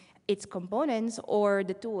learning, its components, or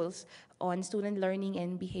the tools on student learning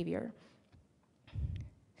and behavior.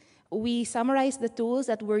 We summarize the tools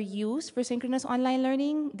that were used for synchronous online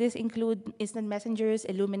learning. This include instant messengers,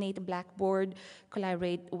 Illuminate, Blackboard,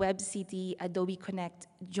 Collaborate, WebCT, Adobe Connect,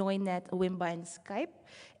 JoinNet, Wimba, and Skype.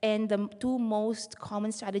 And the two most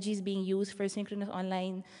common strategies being used for synchronous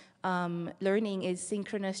online learning is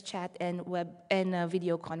synchronous chat and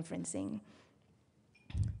video conferencing.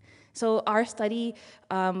 So our study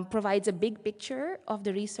provides a big picture of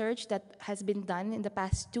the research that has been done in the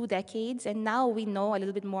past 2 decades, and now we know a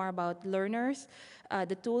little bit more about learners,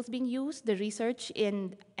 the tools being used, the research,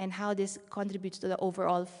 and how this contributes to the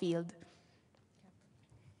overall field.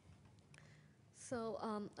 So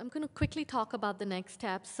I'm going to quickly talk about the next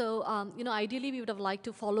step. So ideally we would have liked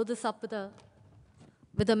to follow this up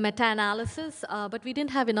with a meta-analysis, but we didn't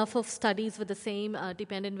have enough of studies with the same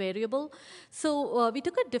dependent variable. So we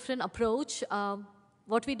took a different approach.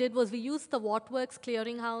 What we did was we used the WhatWorks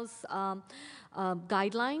Clearinghouse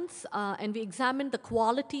guidelines, and we examined the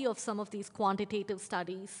quality of some of these quantitative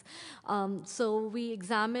studies. So we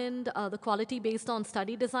examined the quality based on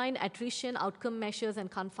study design, attrition, outcome measures,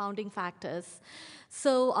 and confounding factors.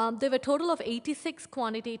 So there were a total of 86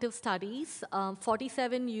 quantitative studies.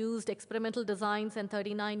 47 used experimental designs and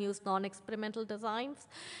 39 used non-experimental designs.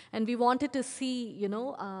 And we wanted to see,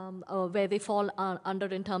 where they fall under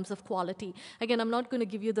in terms of quality. Again, I'm not going to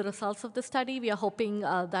give you the results of the study. We are hoping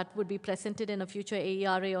that would be presented in a future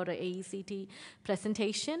AERA or a AECT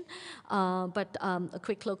presentation. But a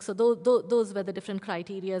quick look. So those were the different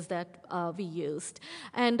criteria that we used.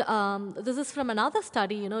 And this is from another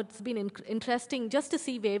study. It's been interesting just to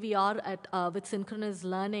see where we are at with synchronous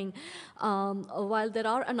learning. While there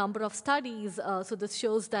are a number of studies, so this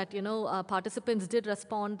shows that participants did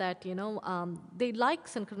respond that they like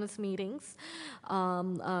synchronous meetings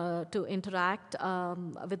to interact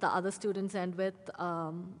with the other students and with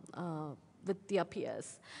their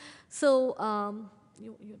peers. So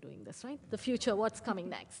you're doing this, right? The future, what's coming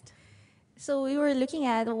next? So we were looking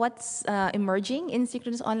at what's emerging in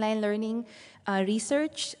synchronous online learning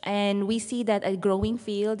research, and we see that a growing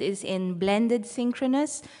field is in blended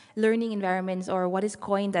synchronous learning environments, or what is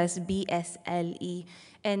coined as BSLE.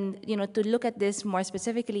 And to look at this more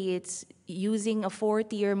specifically, it's using a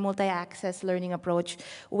 4-tier multi-access learning approach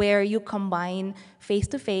where you combine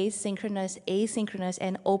face-to-face, synchronous, asynchronous,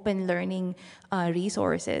 and open learning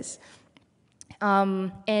resources.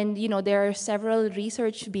 And there are several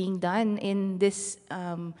research being done in this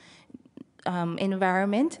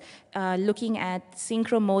environment, looking at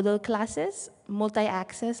synchromodal classes,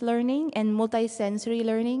 multi-access learning, and multi-sensory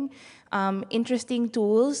learning. Interesting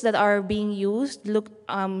tools that are being used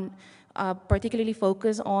particularly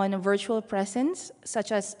focus on virtual presence,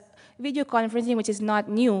 such as video conferencing, which is not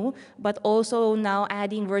new, but also now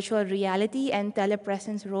adding virtual reality and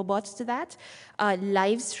telepresence robots to that.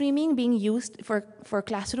 Live streaming being used for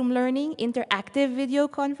classroom learning, interactive video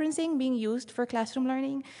conferencing being used for classroom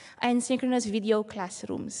learning, and synchronous video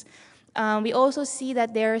classrooms. We also see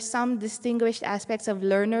that there are some distinguished aspects of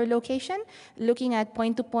learner location, looking at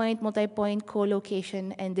point-to-point, multi-point,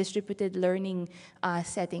 co-location, and distributed learning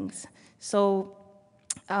settings. So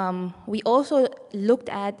we also looked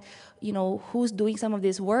at who's doing some of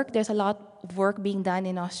this work. There's a lot of work being done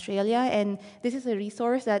in Australia, and this is a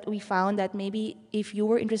resource that we found that maybe if you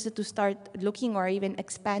were interested to start looking or even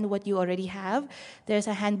expand what you already have, there's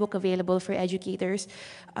a handbook available for educators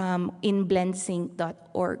in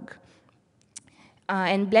blendsync.org.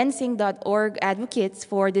 And blendsync.org advocates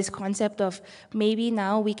for this concept of maybe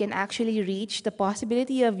now we can actually reach the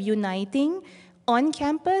possibility of uniting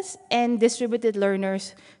on-campus and distributed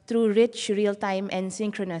learners through rich, real-time, and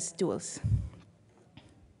synchronous tools.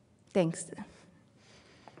 Thanks.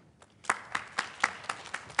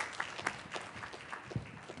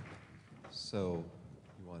 So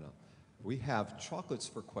we have chocolates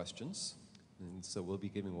for questions, and so we'll be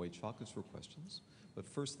giving away chocolates for questions. But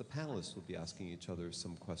first, the panelists will be asking each other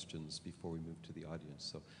some questions before we move to the audience.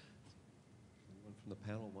 So anyone from the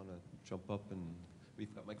panel want to jump up? And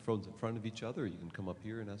we've got microphones in front of each other. You can come up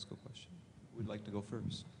here and ask a question. Who would like to go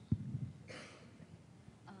first?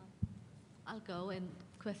 I'll go, and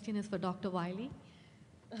the question is for Dr. Wiley.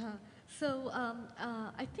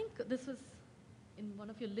 I think this was in one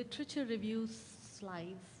of your literature review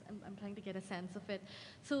slides, I'm trying to get a sense of it.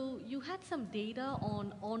 So you had some data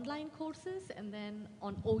on online courses and then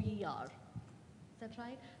on OER. Is that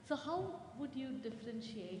right? So how would you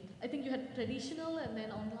differentiate? I think you had traditional and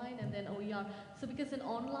then online and then OER. So because in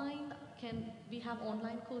online, can we have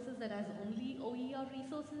online courses that has only OER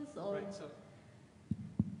resources? Or? Right,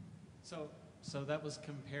 so that was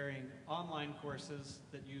comparing online courses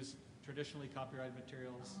that use traditionally copyrighted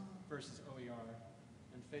materials versus OER,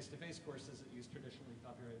 and face-to-face courses that use traditionally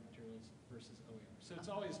copyrighted materials versus OER. So it's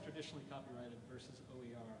always traditionally copyrighted versus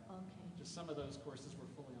OER. Okay. Just some of those courses were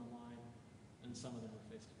fully online, and some of them were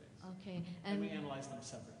face-to-face. Okay. And we analyzed them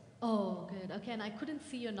separately. Oh, good. Okay, and I couldn't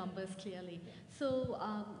see your numbers clearly. So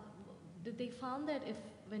did they found that if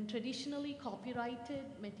when traditionally copyrighted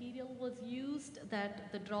material was used,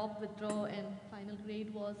 that the drop, withdraw, and final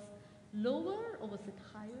grade was lower, or was it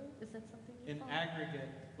higher? Is that something you In found? aggregate,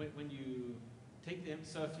 when you take the,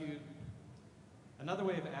 so if you, another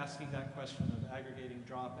way of asking that question of aggregating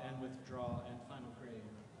drop and withdraw and final grade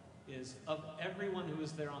is of everyone who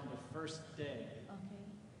was there on the first day, Okay.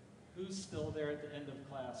 who's still there at the end of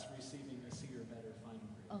class receiving a C or better final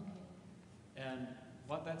grade? Okay. And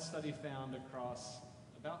what that study found across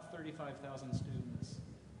about 35,000 students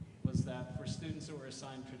was that for students who were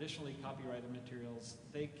assigned traditionally copyrighted materials,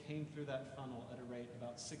 they came through that funnel at a rate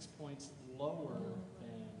about 6 points lower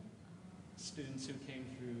than students who came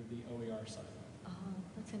through the OER side. Oh,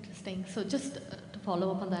 that's interesting. So just to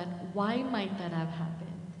follow up on that, why might that have happened?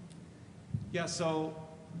 Yeah, so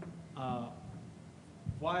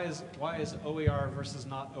why is OER versus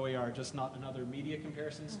not OER just not another media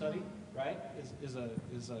comparison study, right?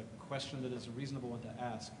 Is a question that is a reasonable one to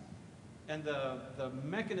ask. And the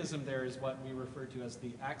mechanism there is what we refer to as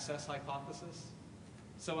the access hypothesis.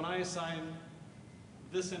 So when I assign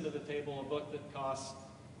this end of the table a book that costs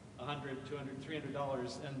 $100, $200,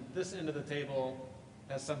 $300, and this end of the table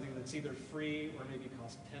has something that's either free or maybe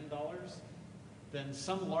costs $10, then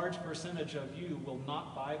some large percentage of you will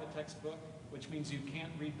not buy the textbook, which means you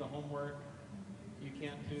can't read the homework, you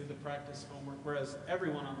can't do the practice homework, whereas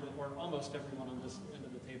everyone on the, or almost everyone on this end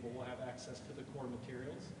of the table will have access to the core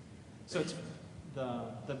materials. So it's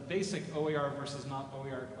the basic OER versus not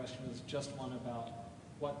OER question is just one about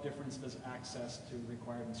what difference does access to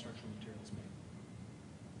required instructional materials make.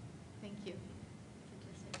 Thank you.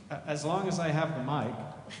 As long as I have the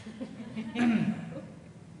mic,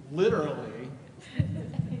 literally,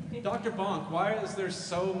 Dr. Bonk, why is there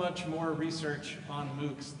so much more research on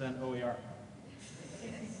MOOCs than OER?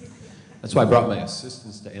 That's why I brought my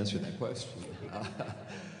assistants to answer that question.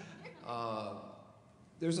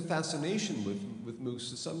 There's a fascination with MOOCs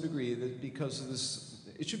to some degree that because of this,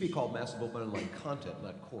 it should be called massive open online content,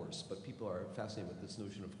 not course, but people are fascinated with this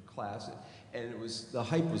notion of class. And it was, the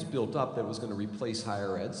hype was built up that it was going to replace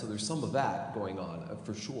higher ed, so there's some of that going on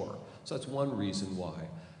for sure. So that's one reason why.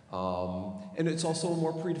 And it's also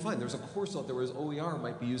more predefined. There's a course out there where OER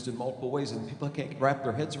might be used in multiple ways and people can't wrap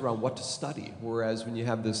their heads around what to study. Whereas when you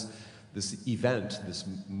have this event, this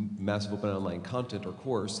massive open online content or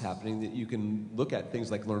course happening, that you can look at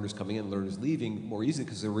things like learners coming in, learners leaving more easily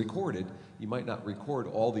because they're recorded. You might not record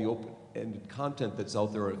all the open-ended content that's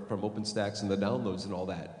out there from OpenStax and the downloads and all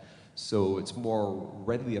that. So it's more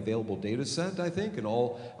readily available data set, I think, and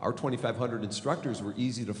all our 2,500 instructors were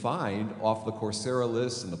easy to find off the Coursera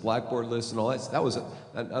list and the Blackboard list and all that. So that was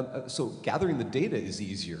so gathering the data is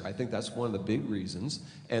easier. I think that's one of the big reasons,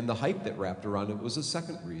 and the hype that wrapped around it was a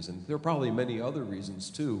second reason. There are probably many other reasons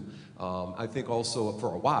too. I think also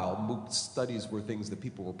for a while, MOOC studies were things that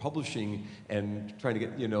people were publishing and trying to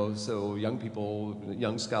get, you know, so young people,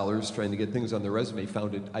 young scholars trying to get things on their resume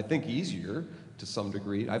found it, I think, easier to some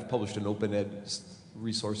degree. I've published in open ed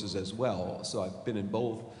resources as well, so I've been in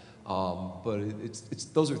both. But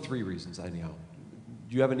those are three reasons anyhow.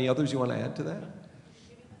 Do you have any others you want to add to that?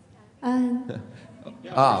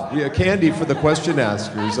 Yeah, candy for the question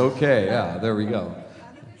askers. Okay, yeah, there we go.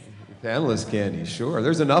 Panelist candy, sure.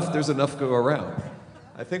 There's enough to go around.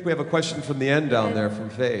 I think we have a question from the end down there from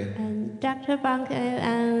Faye. Dr. Bonk,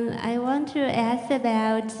 I want to ask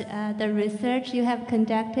about the research you have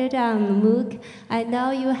conducted on MOOC. I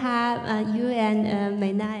know you have, you and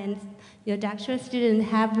Meina and your doctoral student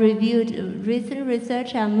have reviewed recent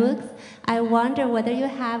research on MOOCs. I wonder whether you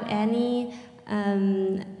have any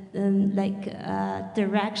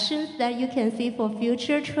directions that you can see for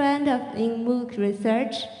future trend in MOOC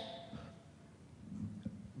research.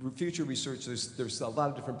 Future research, there's a lot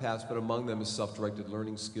of different paths, but among them is self-directed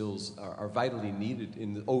learning skills are vitally needed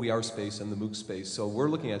in the OER space and the MOOC space. So we're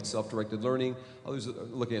looking at self-directed learning. Others are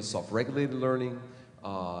looking at self-regulated learning.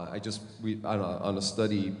 On a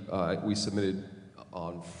study, we submitted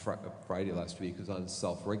on Friday last week was on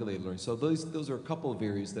self-regulated learning. So those are a couple of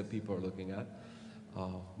areas that people are looking at.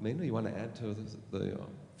 Maynard, you want to add to the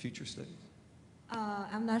future studies?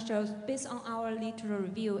 I'm not sure. Based on our literature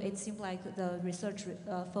review, it seems like the research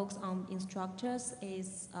focus on instructors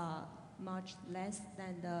is much less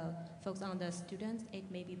than the focus on the students. It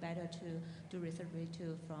may be better to do research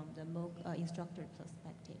review from the MOOC instructor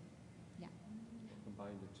perspective. Yeah.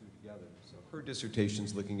 Combine the two together. So her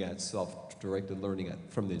dissertation's looking at self-directed learning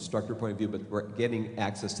from the instructor point of view, but we're getting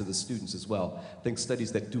access to the students as well. I think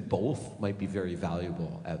studies that do both might be very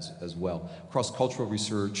valuable as well. Cross-cultural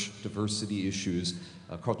research, diversity issues,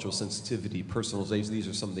 cultural sensitivity, personalization, these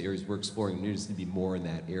are some of the areas we're exploring. There needs to be more in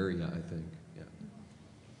that area, I think. Yeah.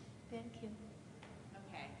 Thank you.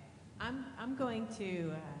 Okay. I'm going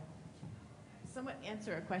to somewhat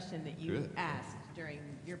answer a question that you asked during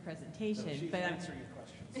your presentation. No, she but can answer your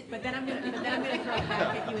questions. But then I'm going to throw it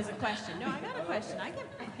back at you as a question. No, I got a question.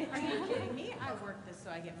 Are you kidding me? I worked this so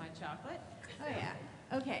I get my chocolate. Oh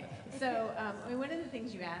yeah. Okay. So one of the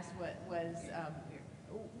things you asked was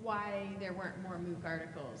why there weren't more MOOC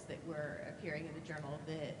articles that were appearing in the journal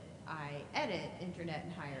that I edit, Internet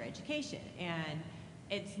and Higher Education, and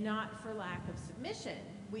it's not for lack of submission.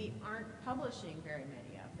 We aren't publishing very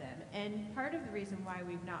many of them, and part of the reason why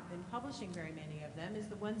we've not been publishing very many of them is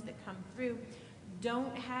the ones that come through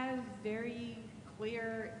don't have very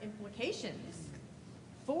clear implications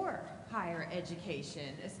for higher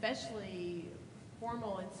education, especially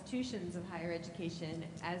formal institutions of higher education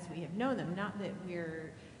as we have known them. Not that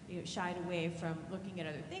we're shied away from looking at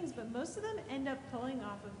other things, but most of them end up pulling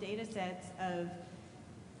off of data sets of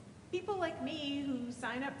people like me who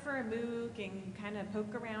sign up for a MOOC and kind of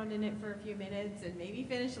poke around in it for a few minutes and maybe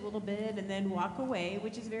finish a little bit and then walk away,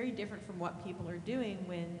 which is very different from what people are doing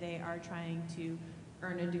when they are trying to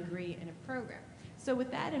earn a degree in a program. So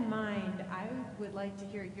with that in mind, I would like to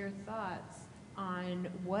hear your thoughts on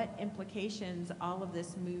what implications all of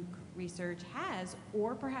this MOOC research has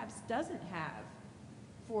or perhaps doesn't have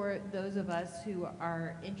for those of us who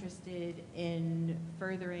are interested in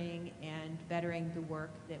furthering and bettering the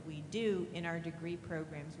work that we do in our degree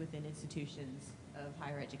programs within institutions of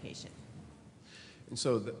higher education. And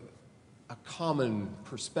so a common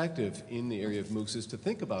perspective in the area of MOOCs is to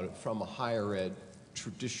think about it from a higher ed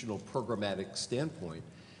traditional programmatic standpoint.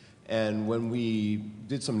 And when we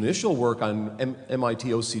did some initial work on MIT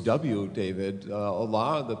OCW, David, a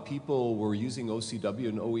lot of the people were using OCW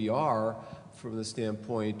and OER from the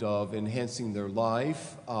standpoint of enhancing their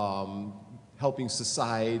life, helping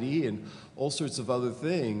society, and all sorts of other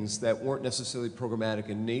things that weren't necessarily programmatic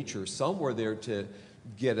in nature. Some were there to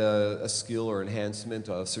get a skill or enhancement,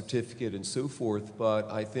 a certificate, and so forth,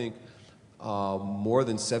 but I think more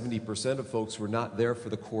than 70% of folks were not there for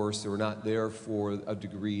the course, they were not there for a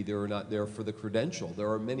degree, they were not there for the credential.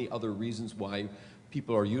 There are many other reasons why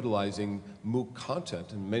people are utilizing MOOC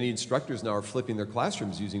content, and many instructors now are flipping their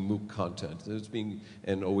classrooms using MOOC content. There's being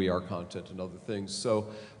and OER content and other things. So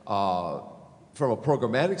from a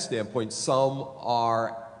programmatic standpoint, some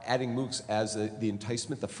are adding MOOCs as the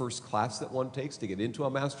enticement, the first class that one takes to get into a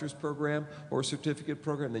master's program or a certificate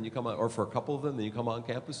program, then you come on, or for a couple of them, then you come on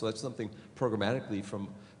campus. So that's something programmatically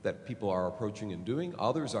that people are approaching and doing.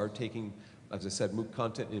 Others are taking, as I said, MOOC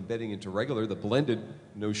content and embedding into regular, the blended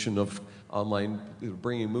notion of online,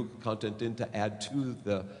 bringing MOOC content in to add to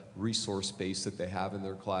the resource base that they have in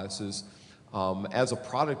their classes. As a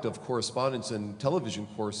product of correspondence and television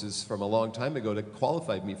courses from a long time ago that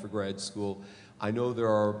qualified me for grad school, I know there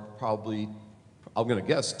are probably, I'm going to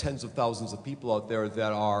guess, tens of thousands of people out there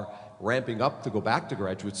that are ramping up to go back to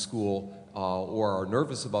graduate school or are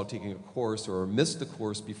nervous about taking a course or missed a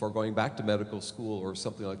course before going back to medical school or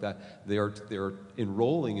something like that. They're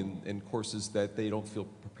enrolling in courses that they don't feel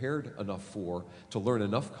prepared enough for to learn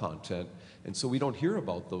enough content. And so we don't hear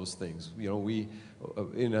about those things. We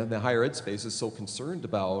in the higher ed space is so concerned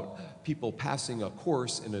about people passing a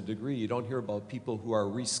course and a degree. You don't hear about people who are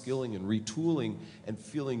reskilling and retooling and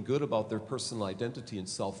feeling good about their personal identity and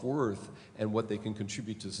self-worth and what they can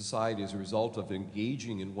contribute to society as a result of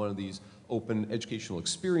engaging in one of these open educational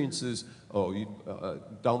experiences,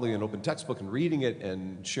 downloading an open textbook and reading it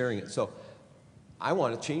and sharing it. So I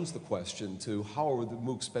want to change the question to how are the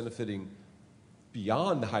MOOCs benefiting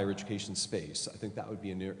beyond the higher education space. I think that would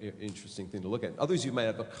be an interesting thing to look at. Others, you might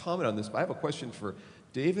have a comment on this, but I have a question for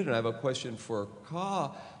David and I have a question for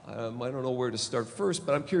Ka. I don't know where to start first,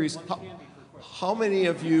 but I'm curious, how many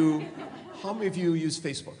of you use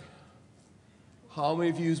Facebook? How many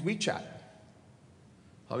of you use WeChat?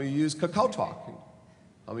 How many of you use KakaoTalk?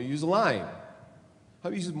 How many of you use Line? How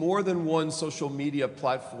many of you use more than one social media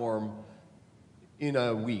platform in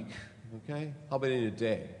a week? Okay? How about in a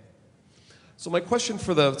day? So my question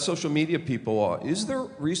for the social media people is there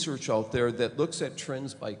research out there that looks at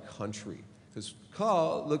trends by country? Because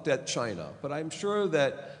Ka looked at China, but I'm sure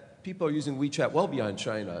that people are using WeChat well beyond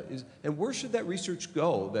China. And where should that research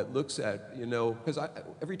go that looks at, because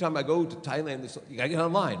every time I go to Thailand, you gotta get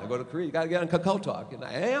online. I go to Korea, you gotta get on Kakao Talk, and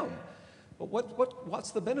I am. But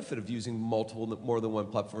what's the benefit of using more than one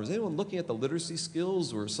platform? Is anyone looking at the literacy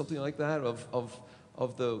skills or something like that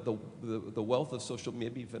of the wealth of social?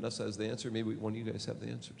 Maybe Vanessa has the answer. Maybe one of you guys have the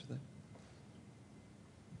answer to that.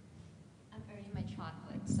 I'm earning my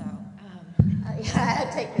chocolate, so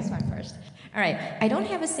I'll take this one first. All right, I don't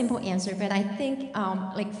have a simple answer, but I think,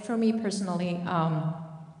 like for me personally,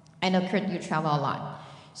 I know, Kurt, you travel a lot.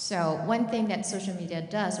 So one thing that social media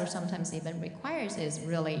does, or sometimes even requires, is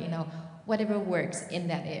really, whatever works in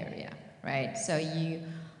that area, right? So you,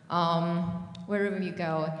 wherever you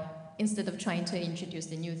go, instead of trying to introduce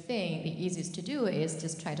the new thing, the easiest to do is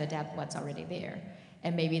just try to adapt what's already there.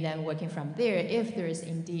 And maybe then working from there, if there is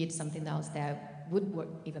indeed something else that would work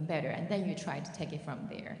even better, and then you try to take it from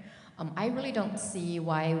there. I really don't see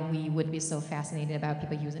why we would be so fascinated about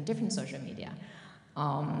people using different social media.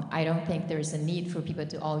 I don't think there's a need for people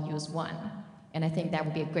to all use one, and I think that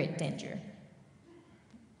would be a great danger.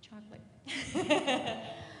 Chocolate.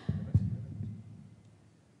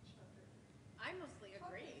 I mostly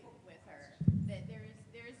agree with her that there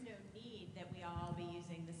is no need that we all be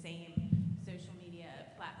using the same social media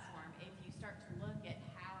platform. If you start to look at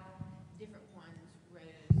how different ones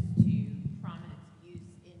rose to prominence use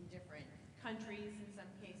in different countries in some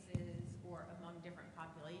cases or among different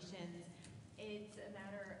populations, it's a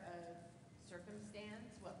matter of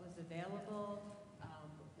circumstance, what was available,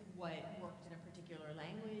 what worked in a particular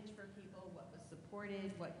language for people, what was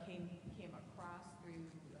supported, what came across through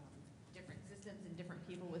different systems and different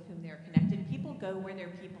people with whom they're connected. People go where their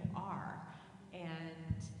people are,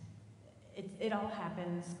 and it all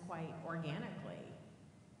happens quite organically.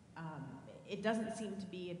 It doesn't seem to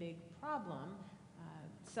be a big problem.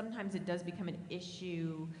 Sometimes it does become an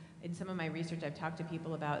issue. In some of my research, I've talked to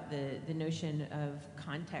people about the notion of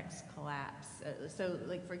context collapse. So,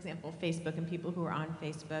 like, for example, Facebook and people who are on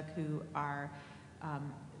Facebook who are,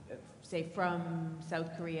 say, from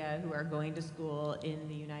South Korea, who are going to school in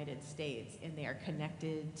the United States, and they are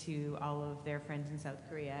connected to all of their friends in South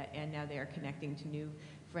Korea, and now they are connecting to new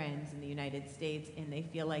friends in the United States, and they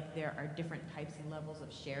feel like there are different types and levels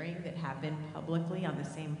of sharing that happen publicly on the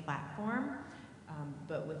same platform.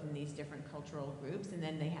 But within these different cultural groups, and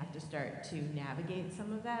then they have to start to navigate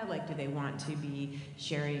some of that. Like, do they want to be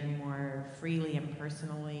sharing more freely and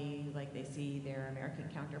personally, like they see their American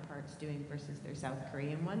counterparts doing versus their South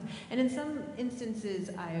Korean ones? And in some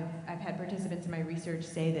instances, I've had participants in my research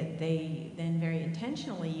say that they then very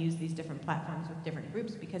intentionally use these different platforms with different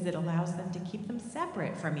groups because it allows them to keep them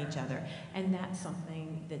separate from each other, and that's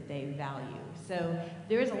something that they value. So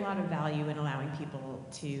there is a lot of value in allowing people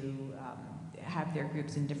to have their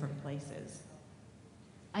groups in different places.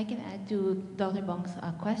 I can add to Dr. Bong's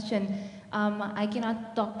question. I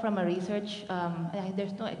cannot talk from a research,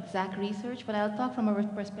 there's no exact research, but I'll talk from a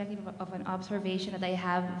perspective of an observation that I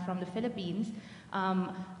have from the Philippines.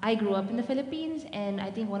 I grew up in the Philippines, and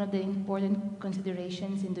I think one of the important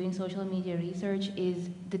considerations in doing social media research is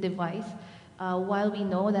the device. While we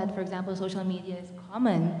know that, for example, social media is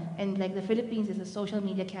common, and like the Philippines is a social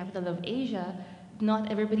media capital of Asia,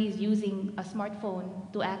 not everybody is using a smartphone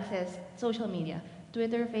to access social media.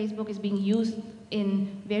 Twitter, Facebook is being used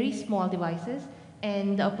in very small devices,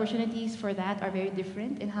 and the opportunities for that are very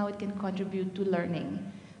different in how it can contribute to learning.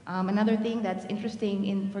 Another thing that's interesting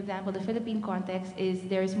in, for example, the Philippine context is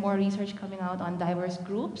there's more research coming out on diverse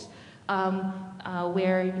groups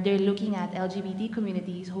where they're looking at LGBT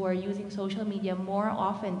communities who are using social media more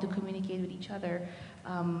often to communicate with each other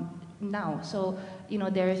now. So,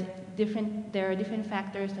 there are different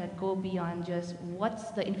factors that go beyond just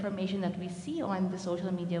what's the information that we see on the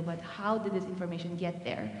social media, but how did this information get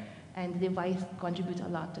there? And the device contributes a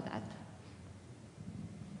lot to that.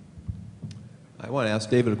 I want to ask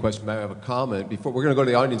David a question, but I have a comment. Before we're going to go to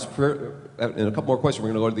the audience, in a couple more questions,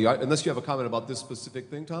 we're going to go to the audience. Unless you have a comment about this specific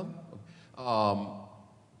thing, Tom?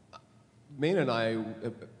 Maine and I,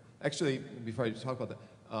 actually, before I talk about that,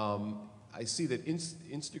 I see that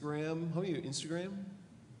Instagram, how many use Instagram?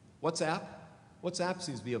 WhatsApp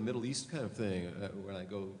seems to be a Middle East kind of thing when I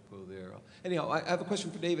go there. Anyhow, I have a question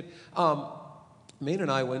for David. Maine and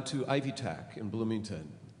I went to Ivy Tech in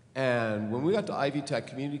Bloomington. And when we got to Ivy Tech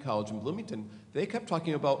Community College in Bloomington, they kept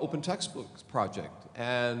talking about Open Textbooks Project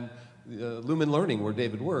and Lumen Learning, where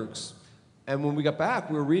David works. And when we got back,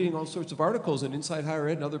 we were reading all sorts of articles in Inside Higher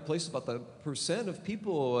Ed and other places about the percent of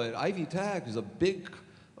people at Ivy Tech is a big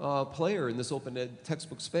player in this open ed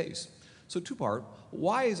textbook space. So two-part,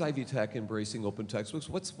 why is Ivy Tech embracing open textbooks?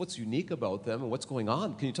 What's unique about them and what's going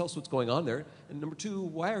on? Can you tell us what's going on there? And number two,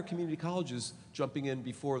 why are community colleges jumping in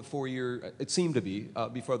before the 4-year, it seemed to be,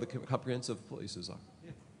 before the comprehensive places are?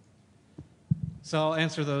 Yeah. So I'll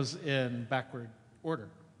answer those in backward order.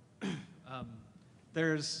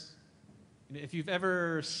 If you've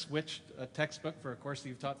ever switched a textbook for a course that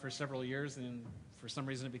you've taught for several years and for some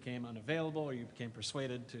reason it became unavailable or you became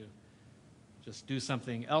persuaded to just do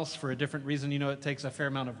something else for a different reason, you know it takes a fair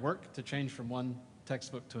amount of work to change from one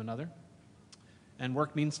textbook to another. And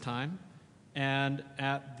work means time. And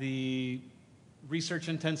at the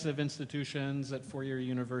research-intensive institutions, at 4-year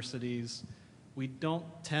universities, we don't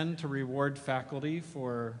tend to reward faculty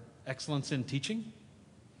for excellence in teaching.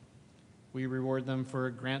 We reward them for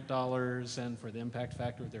grant dollars and for the impact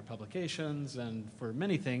factor of their publications and for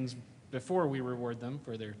many things before we reward them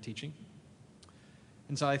for their teaching.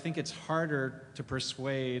 And so I think it's harder to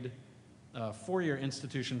persuade 4-year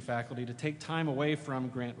institution faculty to take time away from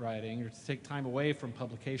grant writing or to take time away from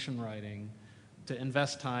publication writing to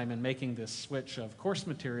invest time in making this switch of course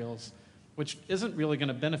materials, which isn't really going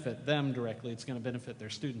to benefit them directly. It's going to benefit their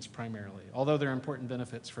students primarily, although there are important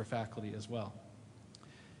benefits for faculty as well.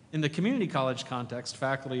 In the community college context,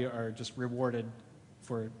 faculty are just rewarded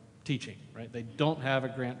for teaching, right? They don't have a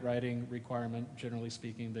grant writing requirement, generally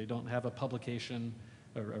speaking. They don't have a publication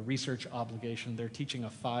or a research obligation. They're teaching a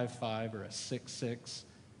 5.5 or a 6.6,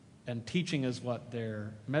 and teaching is what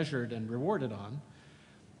they're measured and rewarded on.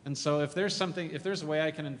 And so if there's a way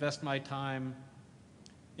I can invest my time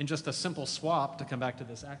in just a simple swap, to come back to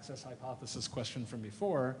this access hypothesis question from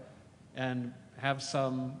before, and have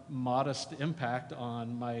some modest impact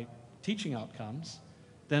on my teaching outcomes,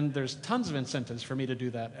 then there's tons of incentives for me to do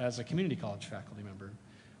that as a community college faculty member,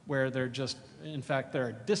 where in fact, there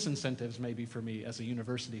are disincentives maybe for me as a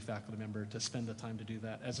university faculty member to spend the time to do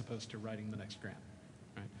that as opposed to writing the next grant,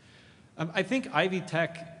 right? I think Ivy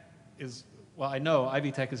Tech I know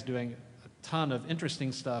Ivy Tech is doing a ton of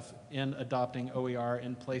interesting stuff in adopting OER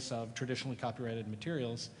in place of traditionally copyrighted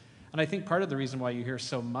materials. And I think part of the reason why you hear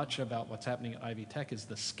so much about what's happening at Ivy Tech is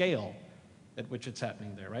the scale at which it's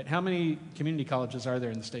happening there, right? How many community colleges are there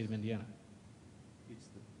in the state of Indiana? It's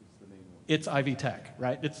the main one. It's Ivy Tech,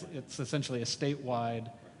 right? It's essentially a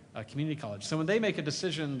statewide community college. So when they make a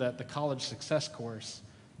decision that the college success course,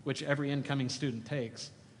 which every incoming student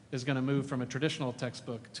takes, is going to move from a traditional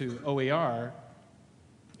textbook to OER,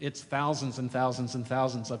 it's thousands and thousands and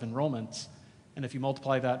thousands of enrollments. And if you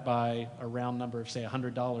multiply that by a round number of, say,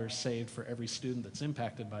 $100 saved for every student that's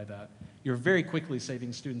impacted by that, you're very quickly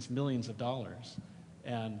saving students millions of dollars.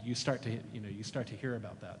 And you start to hear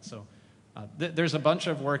about that. So there's a bunch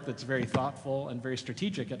of work that's very thoughtful and very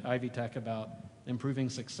strategic at Ivy Tech about improving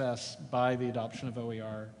success by the adoption of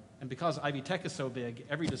OER. And because Ivy Tech is so big,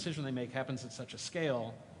 every decision they make happens at such a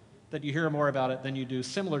scale that you hear more about it than you do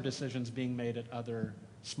similar decisions being made at other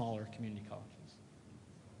smaller community colleges.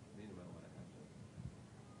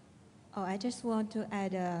 Oh, I just want to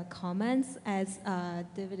add comments as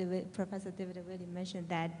Professor David Willie mentioned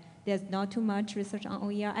that there's not too much research on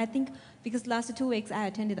OER. I think because last 2 weeks I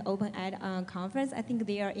attended the Open Ed conference, I think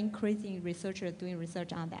they are increasing researchers doing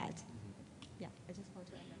research on that. Yeah, I just want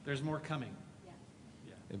to add that. There's more coming.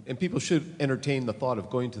 Yeah. And people should entertain the thought of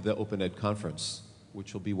going to the Open Ed conference,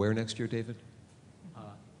 which will be where next year, David?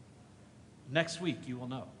 Next week, you will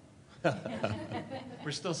know.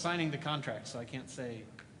 We're still signing the contract, so I can't say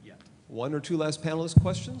yet. 1 or 2 last panelist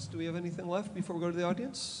questions. Do we have anything left before we go to the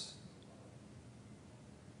audience?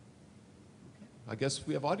 I guess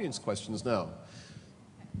we have audience questions now.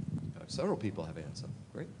 Several people have hands up.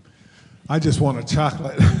 Great. I just want a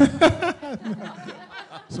chocolate.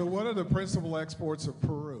 So what are the principal exports of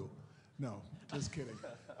Peru? No, just kidding.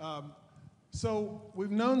 So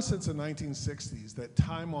we've known since the 1960s that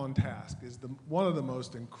time on task is one of the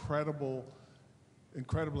most incredibly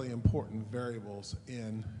important variables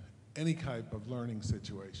in any type of learning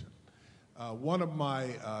situation. One of my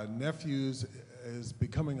nephews is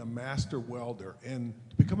becoming a master welder, and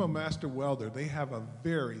to become a master welder, they have a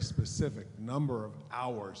very specific number of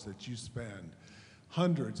hours that you spend,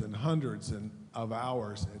 hundreds and hundreds of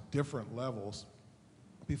hours at different levels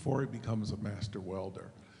before he becomes a master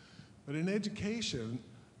welder. But in education,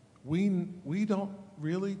 we don't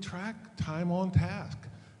really track time on task.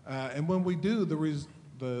 And when we do, the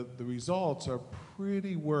results are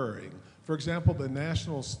pretty worrying. For example, the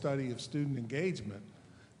National Study of Student Engagement,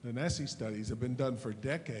 the NSE studies have been done for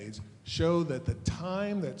decades, show that the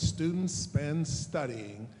time that students spend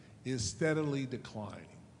studying is steadily declining,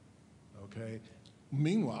 okay?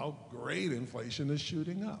 Meanwhile, grade inflation is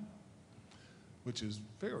shooting up, which is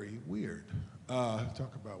very weird.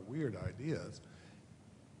 Talk about weird ideas.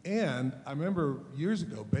 And I remember years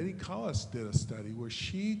ago, Betty Collis did a study where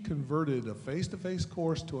she converted a face-to-face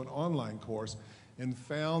course to an online course and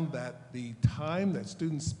found that the time that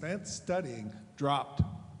students spent studying dropped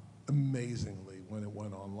amazingly when it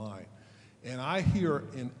went online. And I hear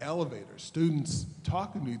in elevators, students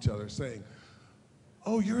talking to each other saying,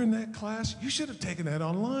 oh, you're in that class? You should have taken that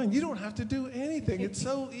online. You don't have to do anything. It's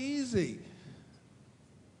so easy.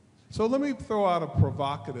 So let me throw out a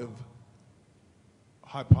provocative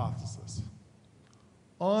hypothesis.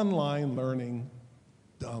 Online learning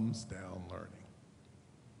dumbs down learning.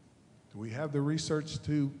 Do we have the research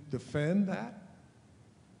to defend that?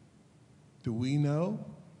 Do we know?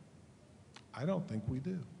 I don't think we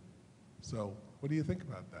do. So what do you think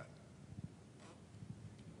about that?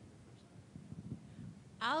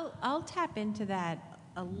 I'll tap into that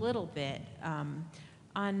a little bit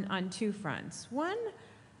on two fronts. One,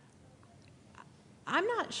 I'm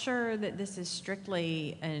not sure that this is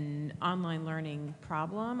strictly an online learning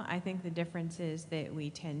problem. I think the difference is that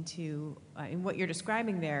we tend to, and what you're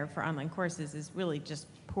describing there for online courses is really just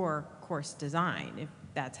poor course design, if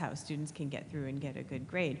that's how students can get through and get a good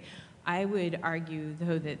grade. I would argue,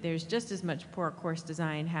 though, that there's just as much poor course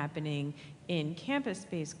design happening in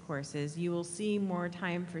campus-based courses. You will see more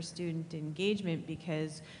time for student engagement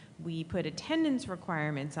because we put attendance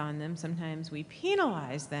requirements on them. Sometimes we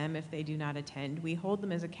penalize them if they do not attend. We hold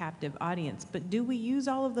them as a captive audience. But do we use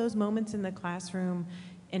all of those moments in the classroom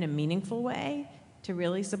in a meaningful way to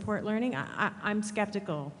really support learning? I'm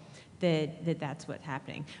skeptical that that's what's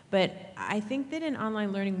happening. But I think that in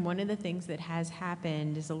online learning, one of the things that has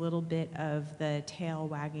happened is a little bit of the tail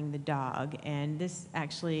wagging the dog. And this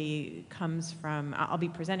actually comes from, I'll be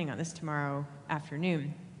presenting on this tomorrow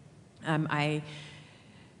afternoon. I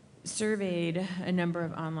surveyed a number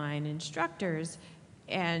of online instructors,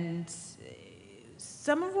 and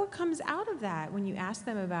some of what comes out of that when you ask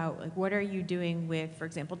them about, like, what are you doing with, for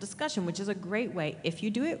example, discussion, which is a great way, if you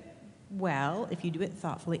do it well, if you do it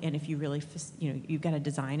thoughtfully, and if you really, you've got to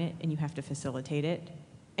design it and you have to facilitate it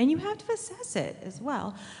and you have to assess it as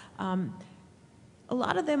well. A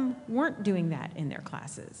lot of them weren't doing that in their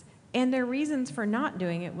classes. And their reasons for not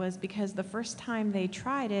doing it was because the first time they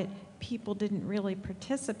tried it, people didn't really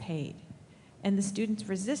participate and the students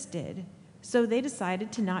resisted. So they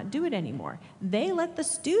decided to not do it anymore. They let the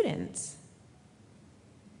students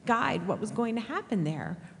guide what was going to happen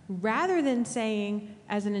there, rather than saying,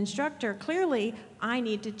 as an instructor, clearly, I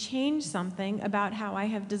need to change something about how I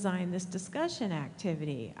have designed this discussion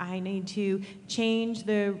activity. I need to change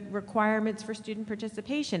the requirements for student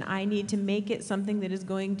participation. I need to make it something that is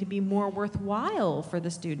going to be more worthwhile for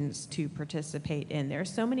the students to participate in. There are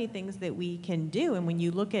so many things that we can do, and when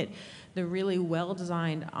you look at the really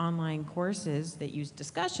well-designed online courses that use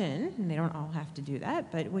discussion, and they don't all have to do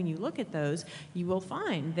that, but when you look at those, you will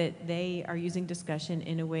find that they are using discussion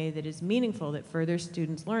in a way that is meaningful, that furthers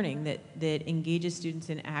students' learning, that engages students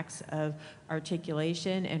in acts of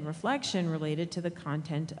articulation and reflection related to the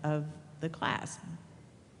content of the class.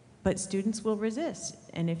 But students will resist,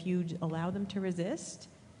 and if you allow them to resist,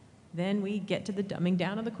 then we get to the dumbing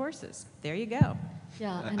down of the courses. There you go.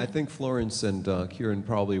 Yeah, I think Florence and Kieran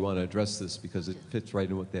probably want to address this because it fits right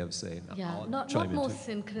in what they have to say. yeah, I'll not chime in more too.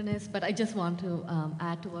 synchronous, but I just want to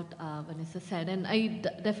add to what Vanessa said, and I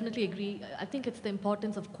definitely agree. I think it's the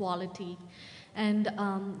importance of quality. And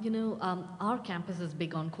our campus is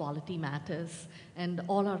big on quality matters, and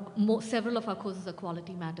several of our courses are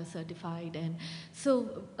quality matter certified, and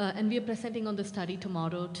so and we are presenting on the study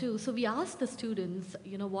tomorrow too. So we asked the students,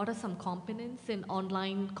 what are some components in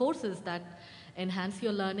online courses that enhance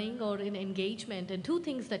your learning or in engagement? And two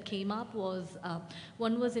things that came up was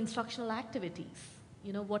one was instructional activities.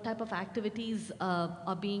 What type of activities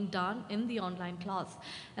are being done in the online class.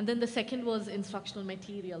 And then the second was instructional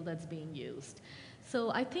material that's being used. So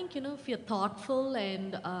I think, if you're thoughtful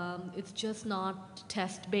and it's just not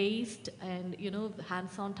test-based and,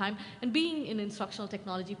 hands-on time, and being in instructional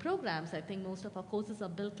technology programs, I think most of our courses are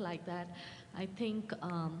built like that. I think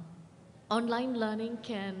online learning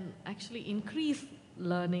can actually increase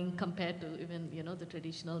learning compared to even, the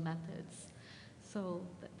traditional methods. So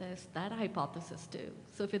there's that hypothesis too,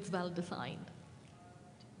 so if it's well designed.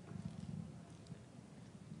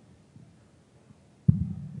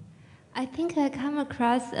 I think I come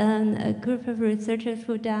across a group of researchers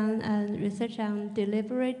who done research on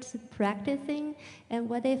deliberate practicing, and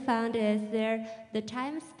what they found is the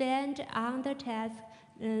time spent on the task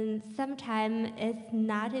and sometimes it's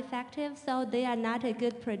not effective, so they are not a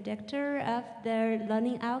good predictor of their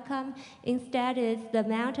learning outcome. Instead, it's the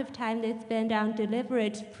amount of time they spend on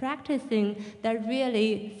deliberate practicing that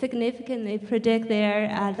really significantly predict their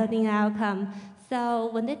learning outcome. So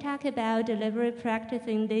when they talk about deliberate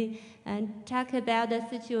practicing, they talk about the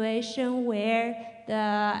situation where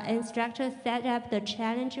the instructor set up the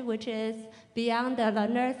challenge, which is beyond the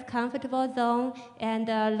learner's comfortable zone, and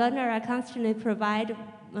the learner are constantly provided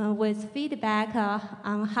with feedback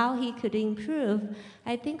on how he could improve.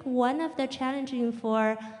 I think one of the challenging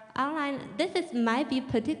for online, might be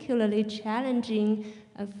particularly challenging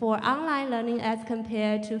for online learning as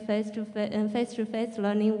compared to face-to-face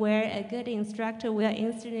learning, where a good instructor will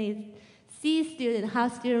instantly see how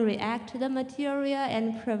students react to the material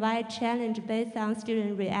and provide challenge based on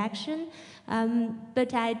student reaction.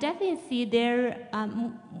 But I definitely see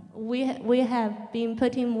we have been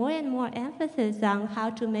putting more and more emphasis on how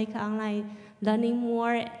to make online learning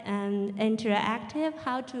more interactive,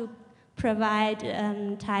 how to provide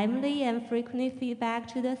timely and frequent feedback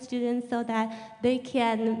to the students so that they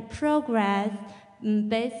can progress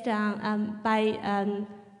based on by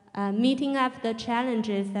meeting up the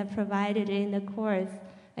challenges that provided in the course.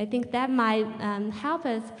 I think that might help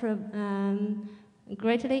us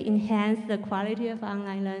greatly enhance the quality of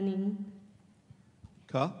online learning.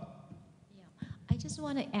 Ka? Yeah. I just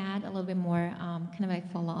want to add a little bit more, kind of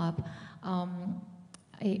like follow-up.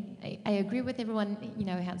 I agree with everyone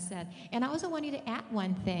has said, and I also wanted to add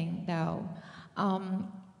one thing though.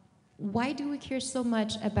 Why do we care so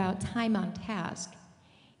much about time on task?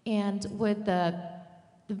 And with the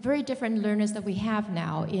very different learners that we have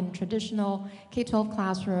now in traditional K-12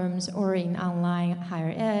 classrooms or in online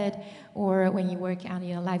higher ed, or when you work on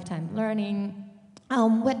lifetime learning,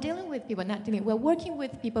 we're working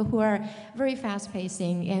with people who are very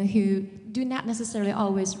fast-pacing and who do not necessarily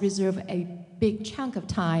always reserve a big chunk of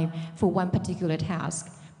time for one particular task,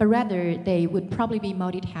 but rather they would probably be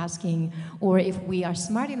multitasking, or if we are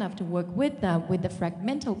smart enough to work with them with the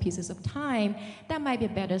fragmental pieces of time, that might be a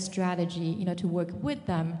better strategy, to work with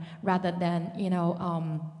them rather than,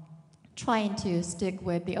 trying to stick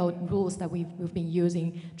with the old rules that we've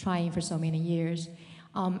been trying for so many years.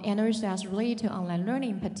 And also as related to online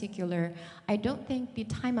learning in particular, I don't think the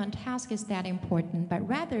time on task is that important, but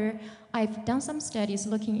rather I've done some studies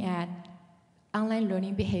looking at online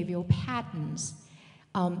learning behavioral patterns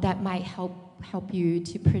that might help you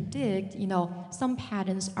to predict, some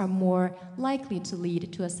patterns are more likely to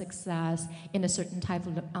lead to a success in a certain type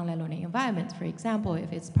of online learning environment. For example,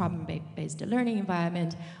 if it's problem-based learning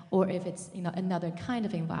environment, or if it's another kind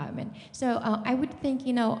of environment. So I would think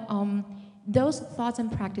those thoughts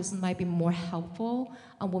and practices might be more helpful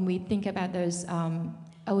when we think about those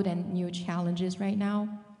old and new challenges right now.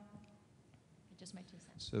 Just my 2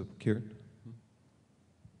 cents. So, Kieran?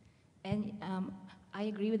 And I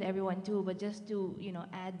agree with everyone too, but just to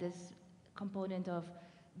add this component of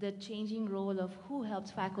the changing role of who helps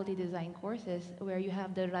faculty design courses, where you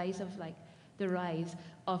have the rise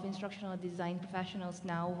of instructional design professionals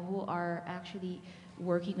now who are actually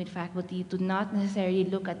working with faculty to not necessarily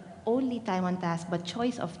look at only time on task, but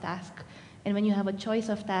choice of task. And when you have a choice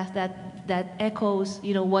of task that echoes,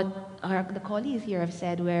 what the colleagues here have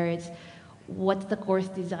said, where it's what's the course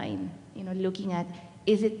design, looking at,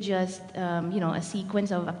 is it just a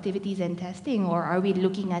sequence of activities and testing, or are we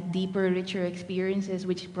looking at deeper, richer experiences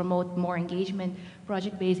which promote more engagement,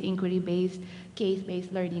 project-based, inquiry-based,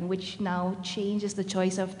 case-based learning, which now changes the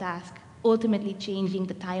choice of task, ultimately changing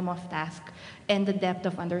the time of task and the depth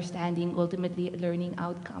of understanding, ultimately learning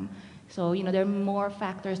outcome. So there are more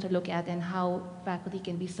factors to look at and how faculty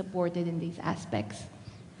can be supported in these aspects.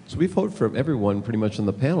 So we've heard from everyone pretty much on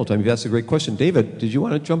the panel time. You've asked a great question. David, did you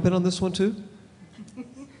want to jump in on this one too?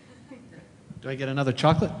 Do I get another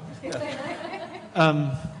chocolate?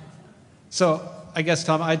 So I guess,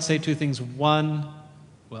 Tom, I'd say 2 things. One,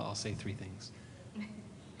 well, I'll say 3 things.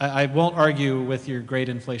 I won't argue with your great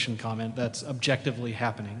inflation comment. That's objectively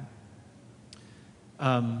happening.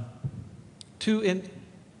 2, in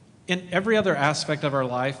every other aspect of our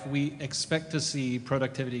life, we expect to see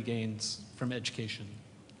productivity gains from education.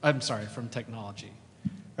 From technology.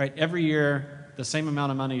 Right? Every year, the same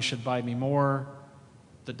amount of money should buy me more,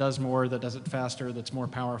 that does it faster, that's more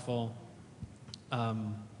powerful.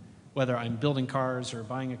 Whether I'm building cars or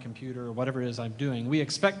buying a computer or whatever it is I'm doing, we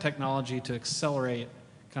expect technology to accelerate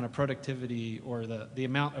kind of productivity or the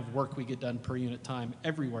amount of work we get done per unit time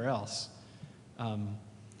everywhere else.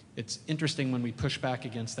 It's interesting when we push back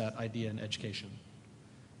against that idea in education.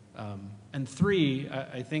 And 3,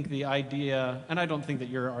 I think the idea, and I don't think that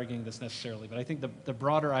you're arguing this necessarily, but I think the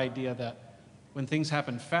broader idea that when things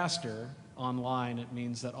happen faster online, it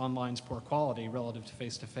means that online's poor quality relative to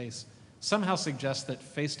face-to-face somehow suggests that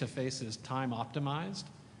face-to-face is time optimized.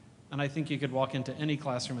 And I think you could walk into any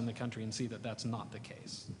classroom in the country and see that that's not the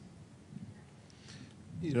case.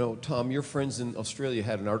 You know, Tom, your friends in Australia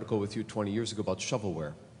had an article with you 20 years ago about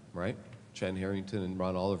shovelware, right? Jen Harrington and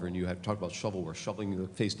Ron Oliver, and you had talked about shovelware, shoveling the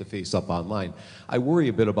face-to-face up online. I worry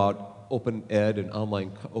a bit about open ed and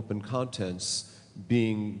online open contents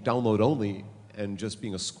being download only and just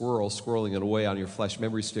being a squirrel scrolling it away on your flash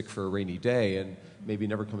memory stick for a rainy day and maybe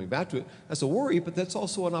never coming back to it. That's a worry, but that's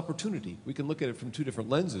also an opportunity. We can look at it from two different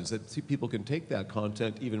lenses, that people can take that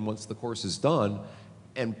content even once the course is done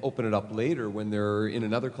and open it up later when they're in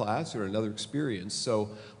another class or another experience. So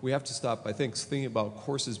we have to stop, I think, thinking about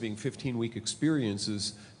courses being 15-week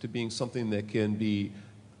experiences to being something that can be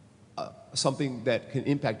something that can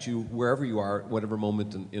impact you wherever you are, whatever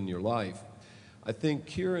moment in your life. I think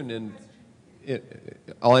Kieran and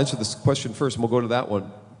I'll answer this question first and we'll go to that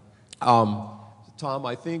one. Tom,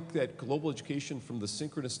 I think that global education, from the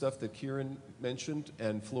synchronous stuff that Kieran mentioned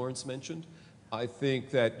and Florence mentioned, I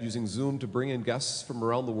think that using Zoom to bring in guests from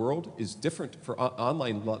around the world is different for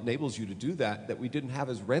online, enables you to do that we didn't have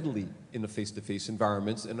as readily in the face-to-face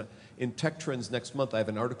environments. And in Tech Trends next month, I have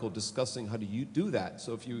an article discussing how do you do that.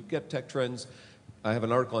 So if you get Tech Trends, I have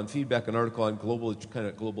an article on feedback, an article on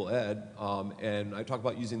global ed, and I talk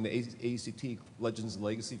about using the AECT Legends and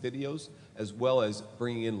Legacy videos, as well as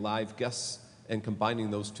bringing in live guests and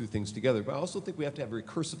combining those two things together. But I also think we have to have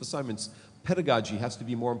recursive assignments. Pedagogy has to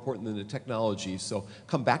be more important than the technology, so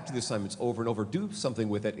come back to the assignments over and over, do something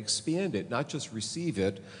with it, expand it, not just receive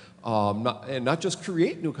it, and not just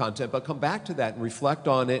create new content, but come back to that and reflect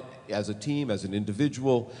on it as a team, as an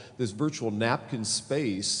individual. This virtual napkin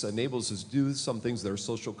space enables us to do some things that are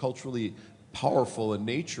social, culturally powerful in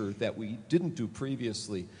nature that we didn't do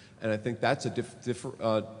previously, and I think that's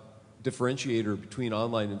a differentiator between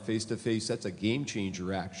online and face-to-face. That's a game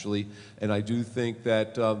changer, actually, and I do think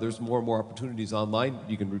that there's more and more opportunities online.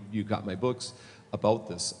 You got my books about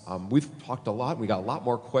this. We've talked a lot, and we got a lot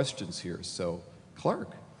more questions here, so Clark.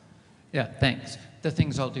 Yeah, thanks. The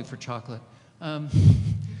things I'll do for chocolate.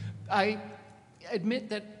 I admit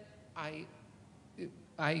that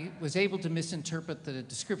I was able to misinterpret the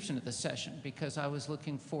description of the session because I was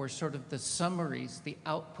looking for sort of the summaries, the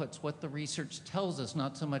outputs, what the research tells us,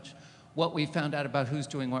 not so much what we found out about who's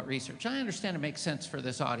doing what research. I understand it makes sense for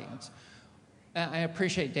this audience. I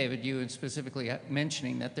appreciate, David, you and specifically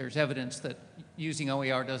mentioning that there's evidence that using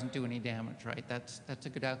OER doesn't do any damage, right? That's a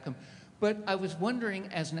good outcome. But I was wondering,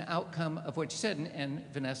 as an outcome of what you said, and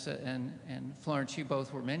Vanessa and Florence, you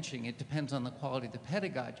both were mentioning, it depends on the quality of the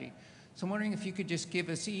pedagogy. So I'm wondering if you could just give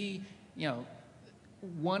us, 1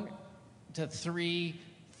 to 3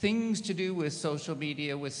 things to do with social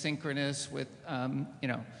media, with synchronous, with,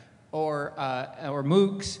 or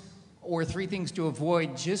MOOCs, or 3 things to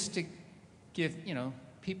avoid, just to give,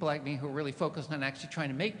 people like me who are really focused on actually trying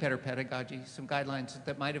to make better pedagogy some guidelines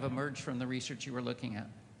that might have emerged from the research you were looking at.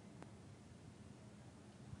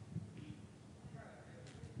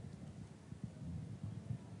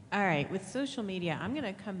 All right, with social media, I'm going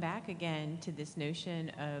to come back again to this notion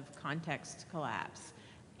of context collapse,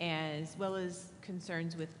 as well as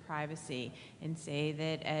concerns with privacy, and say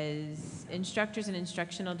that as instructors and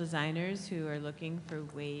instructional designers who are looking for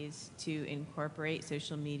ways to incorporate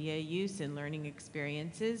social media use in learning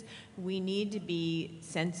experiences, we need to be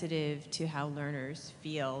sensitive to how learners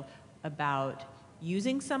feel about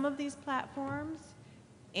using some of these platforms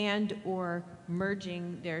and or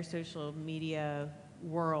merging their social media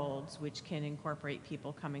worlds, which can incorporate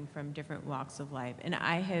people coming from different walks of life. And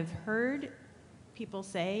I have heard people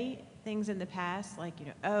say things in the past like,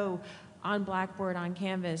 oh, on Blackboard, on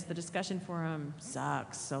Canvas, the discussion forum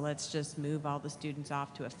sucks, so let's just move all the students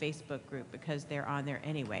off to a Facebook group because they're on there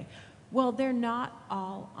anyway. Well, they're not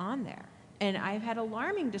all on there. And I've had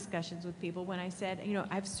alarming discussions with people when I said,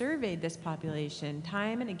 I've surveyed this population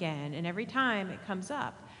time and again, and every time it comes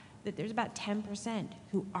up that there's about 10%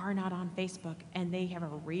 who are not on Facebook, and they have a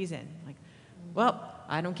reason. Like, well,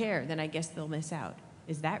 I don't care, then I guess they'll miss out.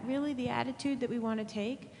 Is that really the attitude that we want to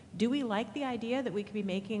take? Do we like the idea that we could be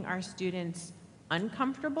making our students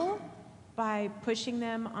uncomfortable by pushing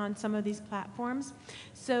them on some of these platforms?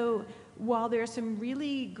 So while there are some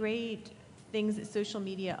really great things that social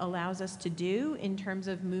media allows us to do in terms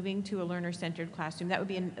of moving to a learner-centered classroom, that would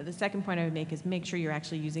be the second point I would make, is make sure you're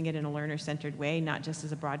actually using it in a learner-centered way, not just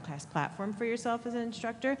as a broadcast platform for yourself as an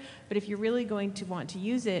instructor. But if you're really going to want to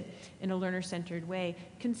use it in a learner-centered way,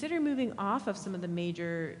 consider moving off of some of the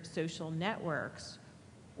major social networks,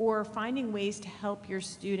 or finding ways to help your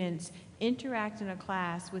students interact in a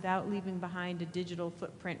class without leaving behind a digital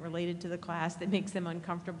footprint related to the class that makes them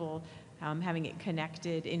uncomfortable having it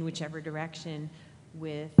connected in whichever direction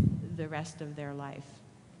with the rest of their life.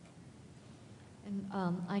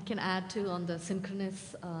 And I can add too on the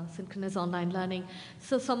synchronous online learning.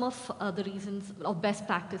 So some of the reasons or best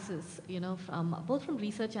practices, from both from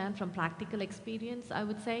research and from practical experience, I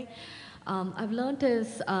would say, I've learned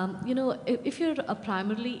is, if you're a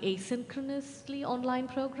primarily asynchronously online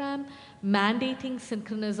program, mandating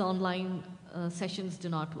synchronous online sessions do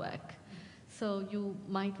not work. So you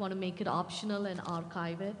might want to make it optional and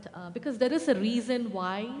archive it, because there is a reason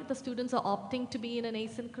why the students are opting to be in an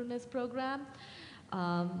asynchronous program.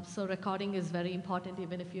 So recording is very important,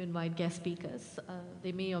 even if you invite guest speakers.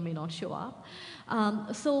 They may or may not show up.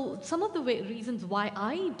 So some of the reasons why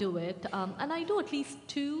I do it, and I do at least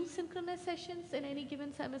 2 synchronous sessions in any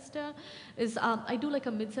given semester, is I do like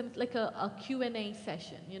a mid-semester, like a Q&A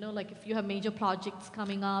session. Like if you have major projects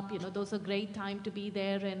coming up, those are great time to be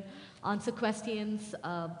there and answer questions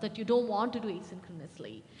that you don't want to do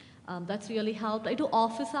asynchronously. That's really helped. I do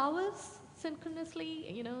office hours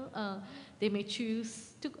synchronously, they may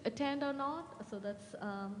choose to attend or not, so that's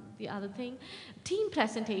the other thing. Team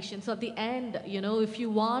presentations, so at the end, if you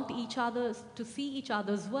want each other to see each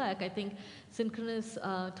other's work, I think synchronous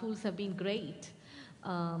tools have been great.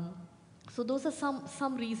 So those are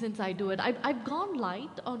some reasons I do it. I've gone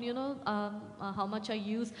light on, how much I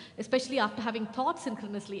use, especially after having taught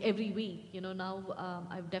synchronously every week. Now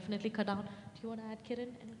I've definitely cut down. Do you want to add, Kiran,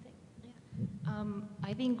 anything?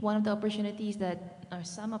 I think one of the opportunities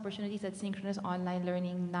some opportunities that synchronous online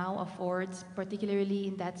learning now affords, particularly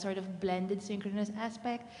in that sort of blended synchronous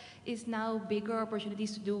aspect, is now bigger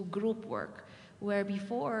opportunities to do group work, where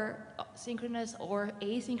before synchronous or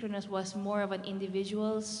asynchronous was more of an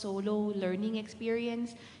individual solo learning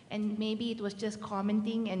experience, and maybe it was just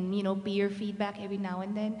commenting and peer feedback every now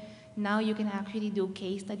and then. Now you can actually do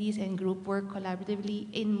case studies and group work collaboratively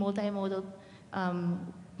in multimodal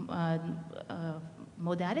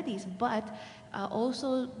modalities, but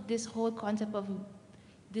also this whole concept of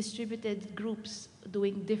distributed groups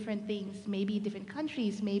doing different things, maybe in different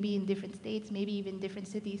countries, maybe in different states, maybe even different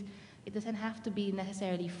cities. It doesn't have to be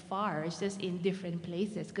necessarily far, it's just in different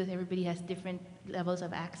places because everybody has different levels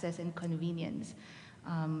of access and convenience.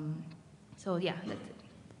 So yeah, that's it.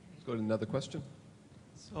 Let's go to another question.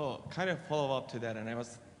 So kind of follow up to that, and I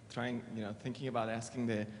was thinking about asking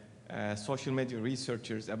the social media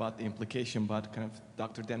researchers about the implication, but kind of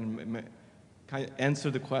Dr. Den kind of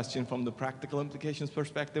answered the question from the practical implications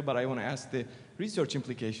perspective, but I want to ask the research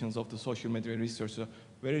implications of the social media research. So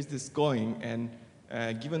where is this going? And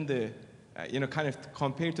given the, kind of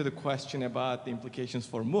compared to the question about the implications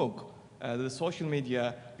for MOOC, the social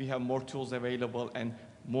media, we have more tools available and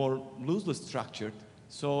more loosely structured.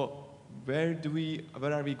 So where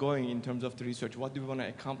are we going in terms of the research? What do we want to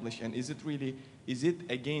accomplish? And is it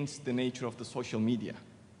against the nature of the social media,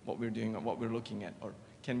 what we're doing or what we're looking at? Or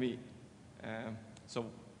can we, so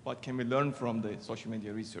what can we learn from the social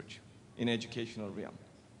media research in educational realm?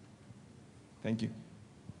 Thank you.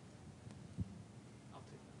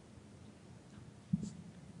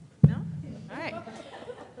 No? All right.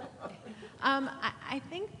 I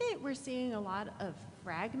think that we're seeing a lot of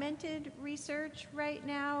fragmented research right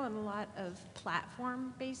now and a lot of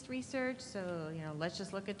platform-based research. So, let's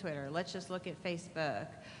just look at Twitter, let's just look at Facebook.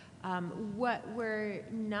 What we're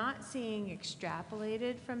not seeing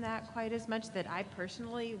extrapolated from that quite as much that I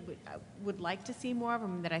personally would like to see more of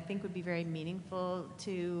them, that I think would be very meaningful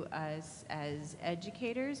to us as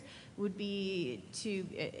educators, would be to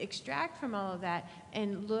extract from all of that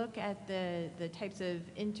and look at the types of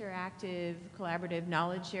interactive, collaborative,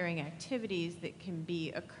 knowledge-sharing activities that can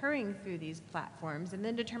be occurring through these platforms, and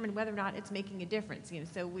then determine whether or not it's making a difference.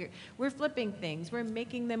 So we're flipping things, we're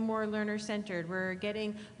making them more learner-centered, we're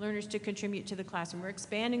getting learners to contribute to the classroom, we're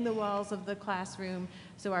expanding the walls of the classroom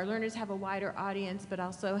so our learners have a wider audience, but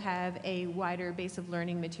also have a wider base of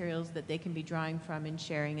learning materials that they can be drawing from and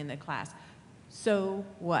sharing in the class. So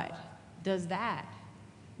what? Does that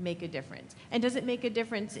make a difference? And does it make a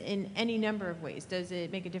difference in any number of ways? Does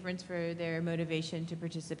it make a difference for their motivation to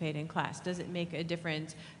participate in class? Does it make a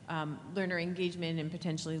difference, learner engagement and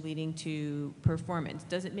potentially leading to performance?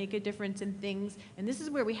 Does it make a difference in things, and this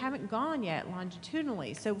is where we haven't gone yet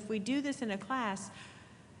longitudinally, so if we do this in a class,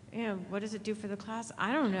 what does it do for the class?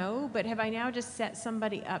 I don't know, but have I now just set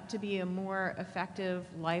somebody up to be a more effective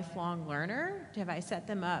lifelong learner? Have I set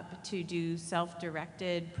them up to do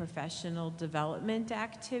self-directed professional development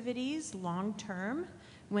activities long-term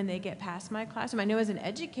when they get past my classroom. I know as an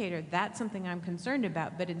educator, that's something I'm concerned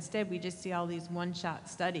about, but instead we just see all these one-shot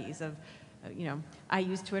studies of, I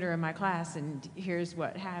use Twitter in my class and here's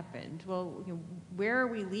what happened. Well, where are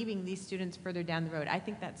we leaving these students further down the road? I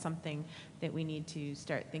think that's something that we need to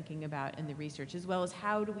start thinking about in the research, as well as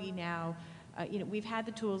how do we now, we've had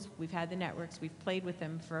the tools, we've had the networks, we've played with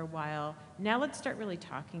them for a while. Now let's start really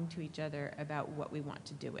talking to each other about what we want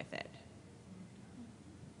to do with it.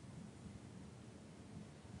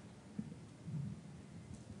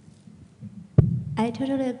 I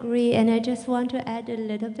totally agree, and I just want to add a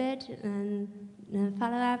little bit and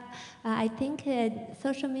follow up. I think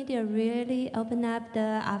social media really open up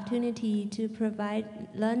the opportunity to provide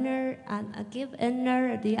learner and give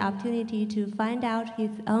learner the opportunity to find out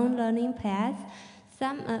his own learning path.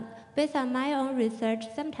 Based on my own research,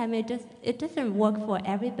 sometimes it doesn't work for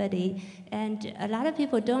everybody, and a lot of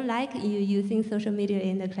people don't like you using social media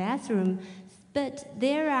in the classroom. But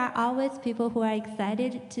there are always people who are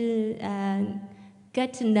excited to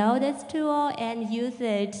get to know this tool and use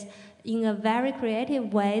it in a very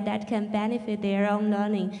creative way that can benefit their own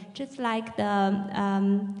learning. Just like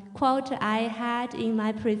the quote I had in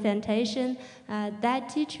my presentation, that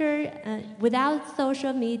teacher, without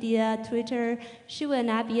social media, Twitter, she will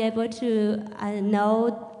not be able to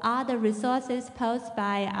know all the resources posted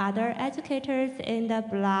by other educators in the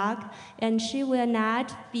blog, and she will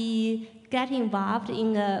not be get involved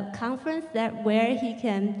in a conference where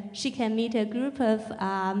she can meet a group of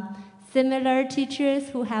similar teachers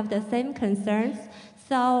who have the same concerns.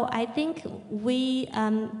 So I think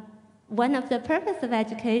one of the purpose of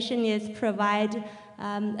education is provide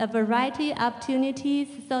a variety of opportunities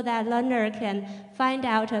so that learner can find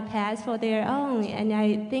out a path for their own. And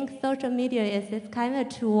I think social media is this kind of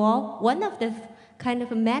tool, one of the kind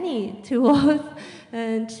of many tools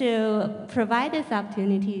to provide these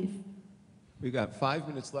opportunities. We've got 5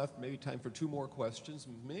 minutes left, maybe time for 2 more questions,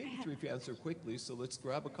 maybe 3 if you answer quickly. So let's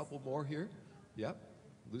grab a couple more here. Yep,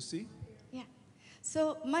 Lucy? Yeah,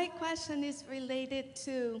 so my question is related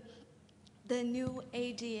to the new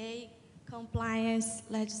ADA compliance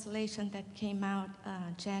legislation that came out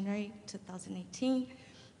January 2018.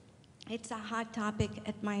 It's a hot topic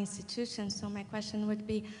at my institution, so my question would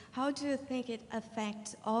be, how do you think it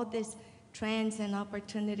affects all these trends and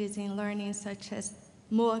opportunities in learning, such as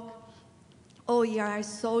MOOC, OER,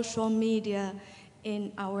 social media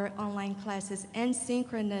in our online classes, and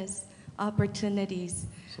synchronous opportunities?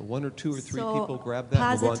 So 1 or 2 or 3 So people grab that.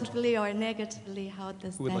 positively or negatively, how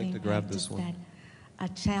does Who would that like to grab impact? this Is one? that a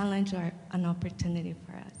challenge or an opportunity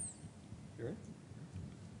for us? Sure.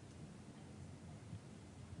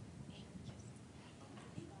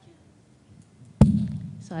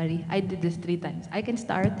 Sorry, I did this 3 times. I can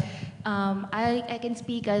start. I can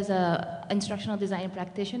speak as an instructional design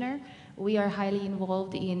practitioner. We are highly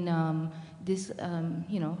involved in this,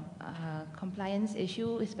 compliance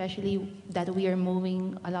issue, especially that we are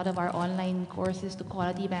moving a lot of our online courses to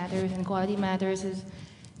Quality Matters, and Quality Matters is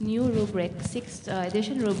new rubric, 6th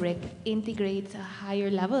edition rubric, integrates a higher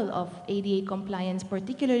level of ADA compliance,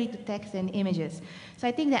 particularly to text and images. So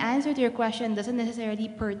I think the answer to your question doesn't necessarily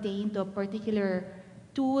pertain to a particular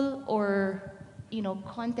tool or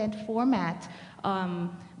content format,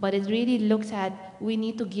 but it really looks at, we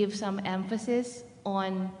need to give some emphasis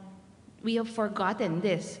on, we have forgotten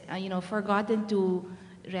this, forgotten to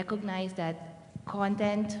recognize that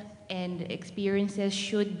content and experiences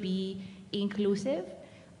should be inclusive,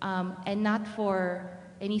 and not for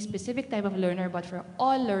any specific type of learner, but for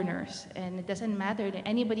all learners. And it doesn't matter that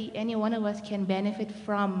any one of us can benefit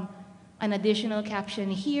from an additional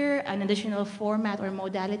caption here, an additional format or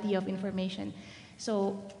modality of information.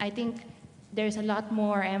 So I think there's a lot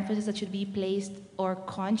more emphasis that should be placed, or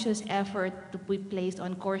conscious effort to be placed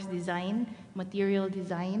on course design, material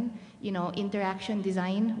design, interaction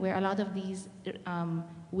design, where a lot of these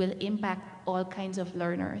will impact all kinds of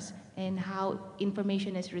learners and how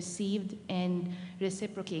information is received and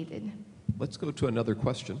reciprocated. Let's go to another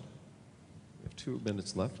question. We have 2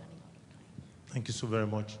 minutes left. Thank you so very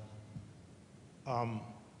much.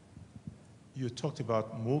 You talked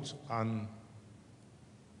about MOOCs, and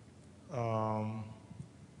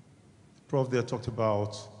Prof there talked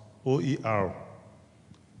about OER.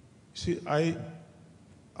 See, I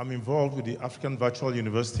am involved with the African Virtual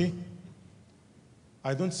University.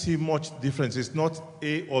 I don't see much difference. It's not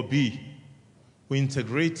A or B. We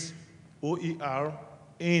integrate OER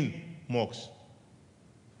in MOOCs.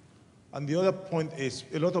 And the other point is,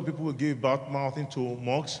 a lot of people will give bad mouth into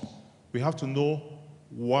MOOCs. We have to know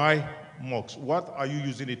why MOOCs. What are you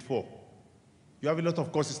using it for? You have a lot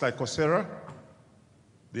of courses like Coursera.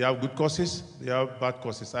 They have good courses, they have bad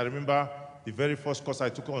courses. I remember the very first course I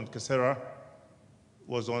took on Coursera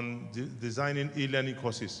was on designing e-learning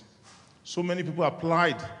courses. So many people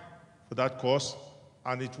applied for that course,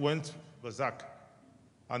 and it went berserk.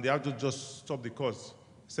 And they had to just stop the course.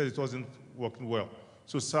 Said it wasn't working well.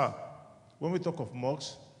 So, sir, when we talk of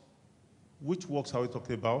MOOCs, which works are we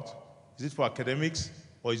talking about? Is it for academics,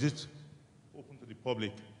 or is it open to the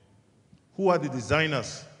public? Who are the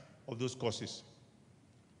designers of those courses?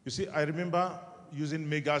 You see, I remember using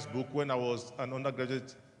Mega's book when I was an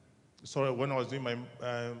undergraduate, when I was doing my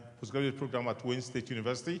postgraduate program at Wayne State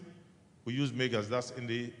University. We used Mega's, that's in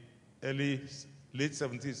the late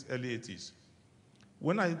 70s, early 80s.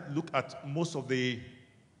 When I look at most of the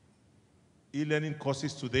e-learning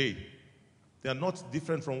courses today, they are not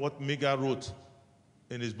different from what Mega wrote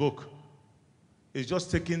in his book. It's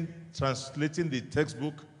just translating the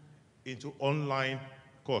textbook into online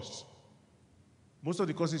course. Most of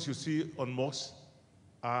the courses you see on MOOCs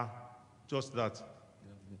are just that.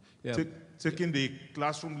 Yeah. Taking the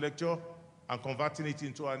classroom lecture and converting it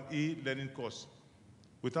into an e-learning course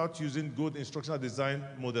without using good instructional design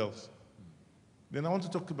models. Then I want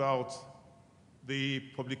to talk about the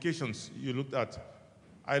publications you looked at.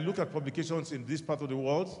 I look at publications in this part of the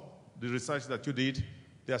world, the research that you did,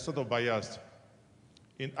 they are sort of biased.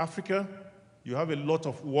 In Africa, you have a lot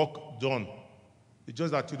of work done. It's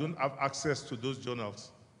just that you don't have access to those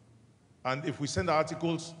journals. And if we send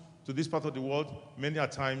articles to this part of the world, many a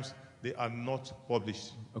times they are not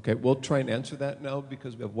published. Okay, we'll try and answer that now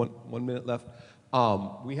because we have one minute left.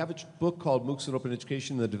 We have a book called MOOCs and Open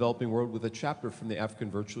Education in the Developing World with a chapter from the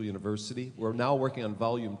African Virtual University. We're now working on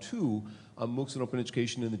volume 2 on MOOCs and Open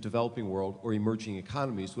Education in the Developing World or Emerging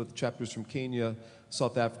Economies with chapters from Kenya,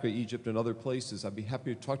 South Africa, Egypt, and other places. I'd be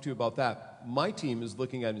happy to talk to you about that. My team is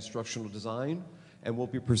looking at instructional design, and we'll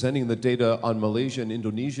be presenting the data on Malaysian and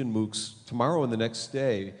Indonesian MOOCs tomorrow and the next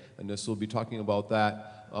day, and this will be talking about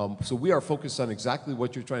that. So we are focused on exactly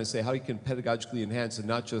what you're trying to say, how you can pedagogically enhance and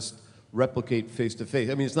not just replicate face-to-face.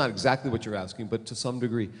 I mean, it's not exactly what you're asking, but to some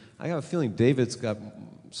degree. I have a feeling David's got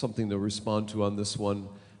something to respond to on this one.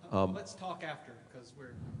 Let's talk after, because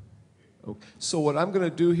we're... Okay. So what I'm going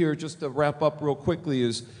to do here, just to wrap up real quickly,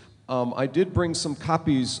 is I did bring some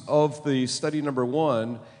copies of the study number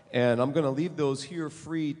 1, and I'm going to leave those here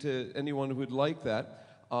free to anyone who would like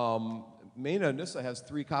that. Maina and Nissa has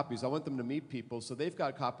 3 copies. I want them to meet people, so they've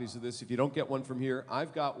got copies of this. If you don't get one from here,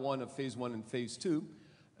 I've got one of phase 1 and phase 2.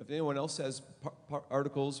 If anyone else has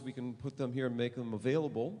articles, we can put them here and make them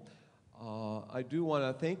available. I do want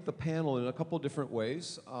to thank the panel in a couple different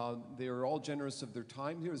ways. They are all generous of their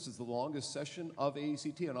time here. This is the longest session of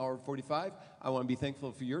AECT, an hour and 45. I want to be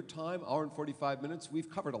thankful for your time, hour and 45 minutes. We've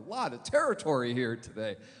covered a lot of territory here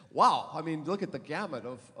today. Wow, I mean, look at the gamut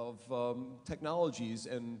of technologies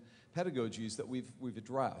and pedagogies that we've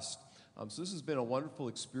addressed. So this has been a wonderful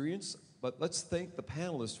experience, but let's thank the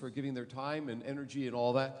panelists for giving their time and energy and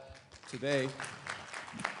all that today.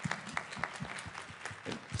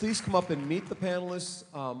 And please come up and meet the panelists.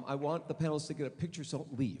 I want the panelists to get a picture, so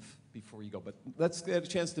don't leave before you go. But let's get a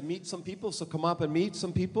chance to meet some people, so come up and meet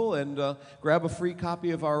some people and grab a free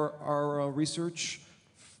copy of our research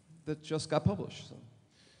that just got published. So.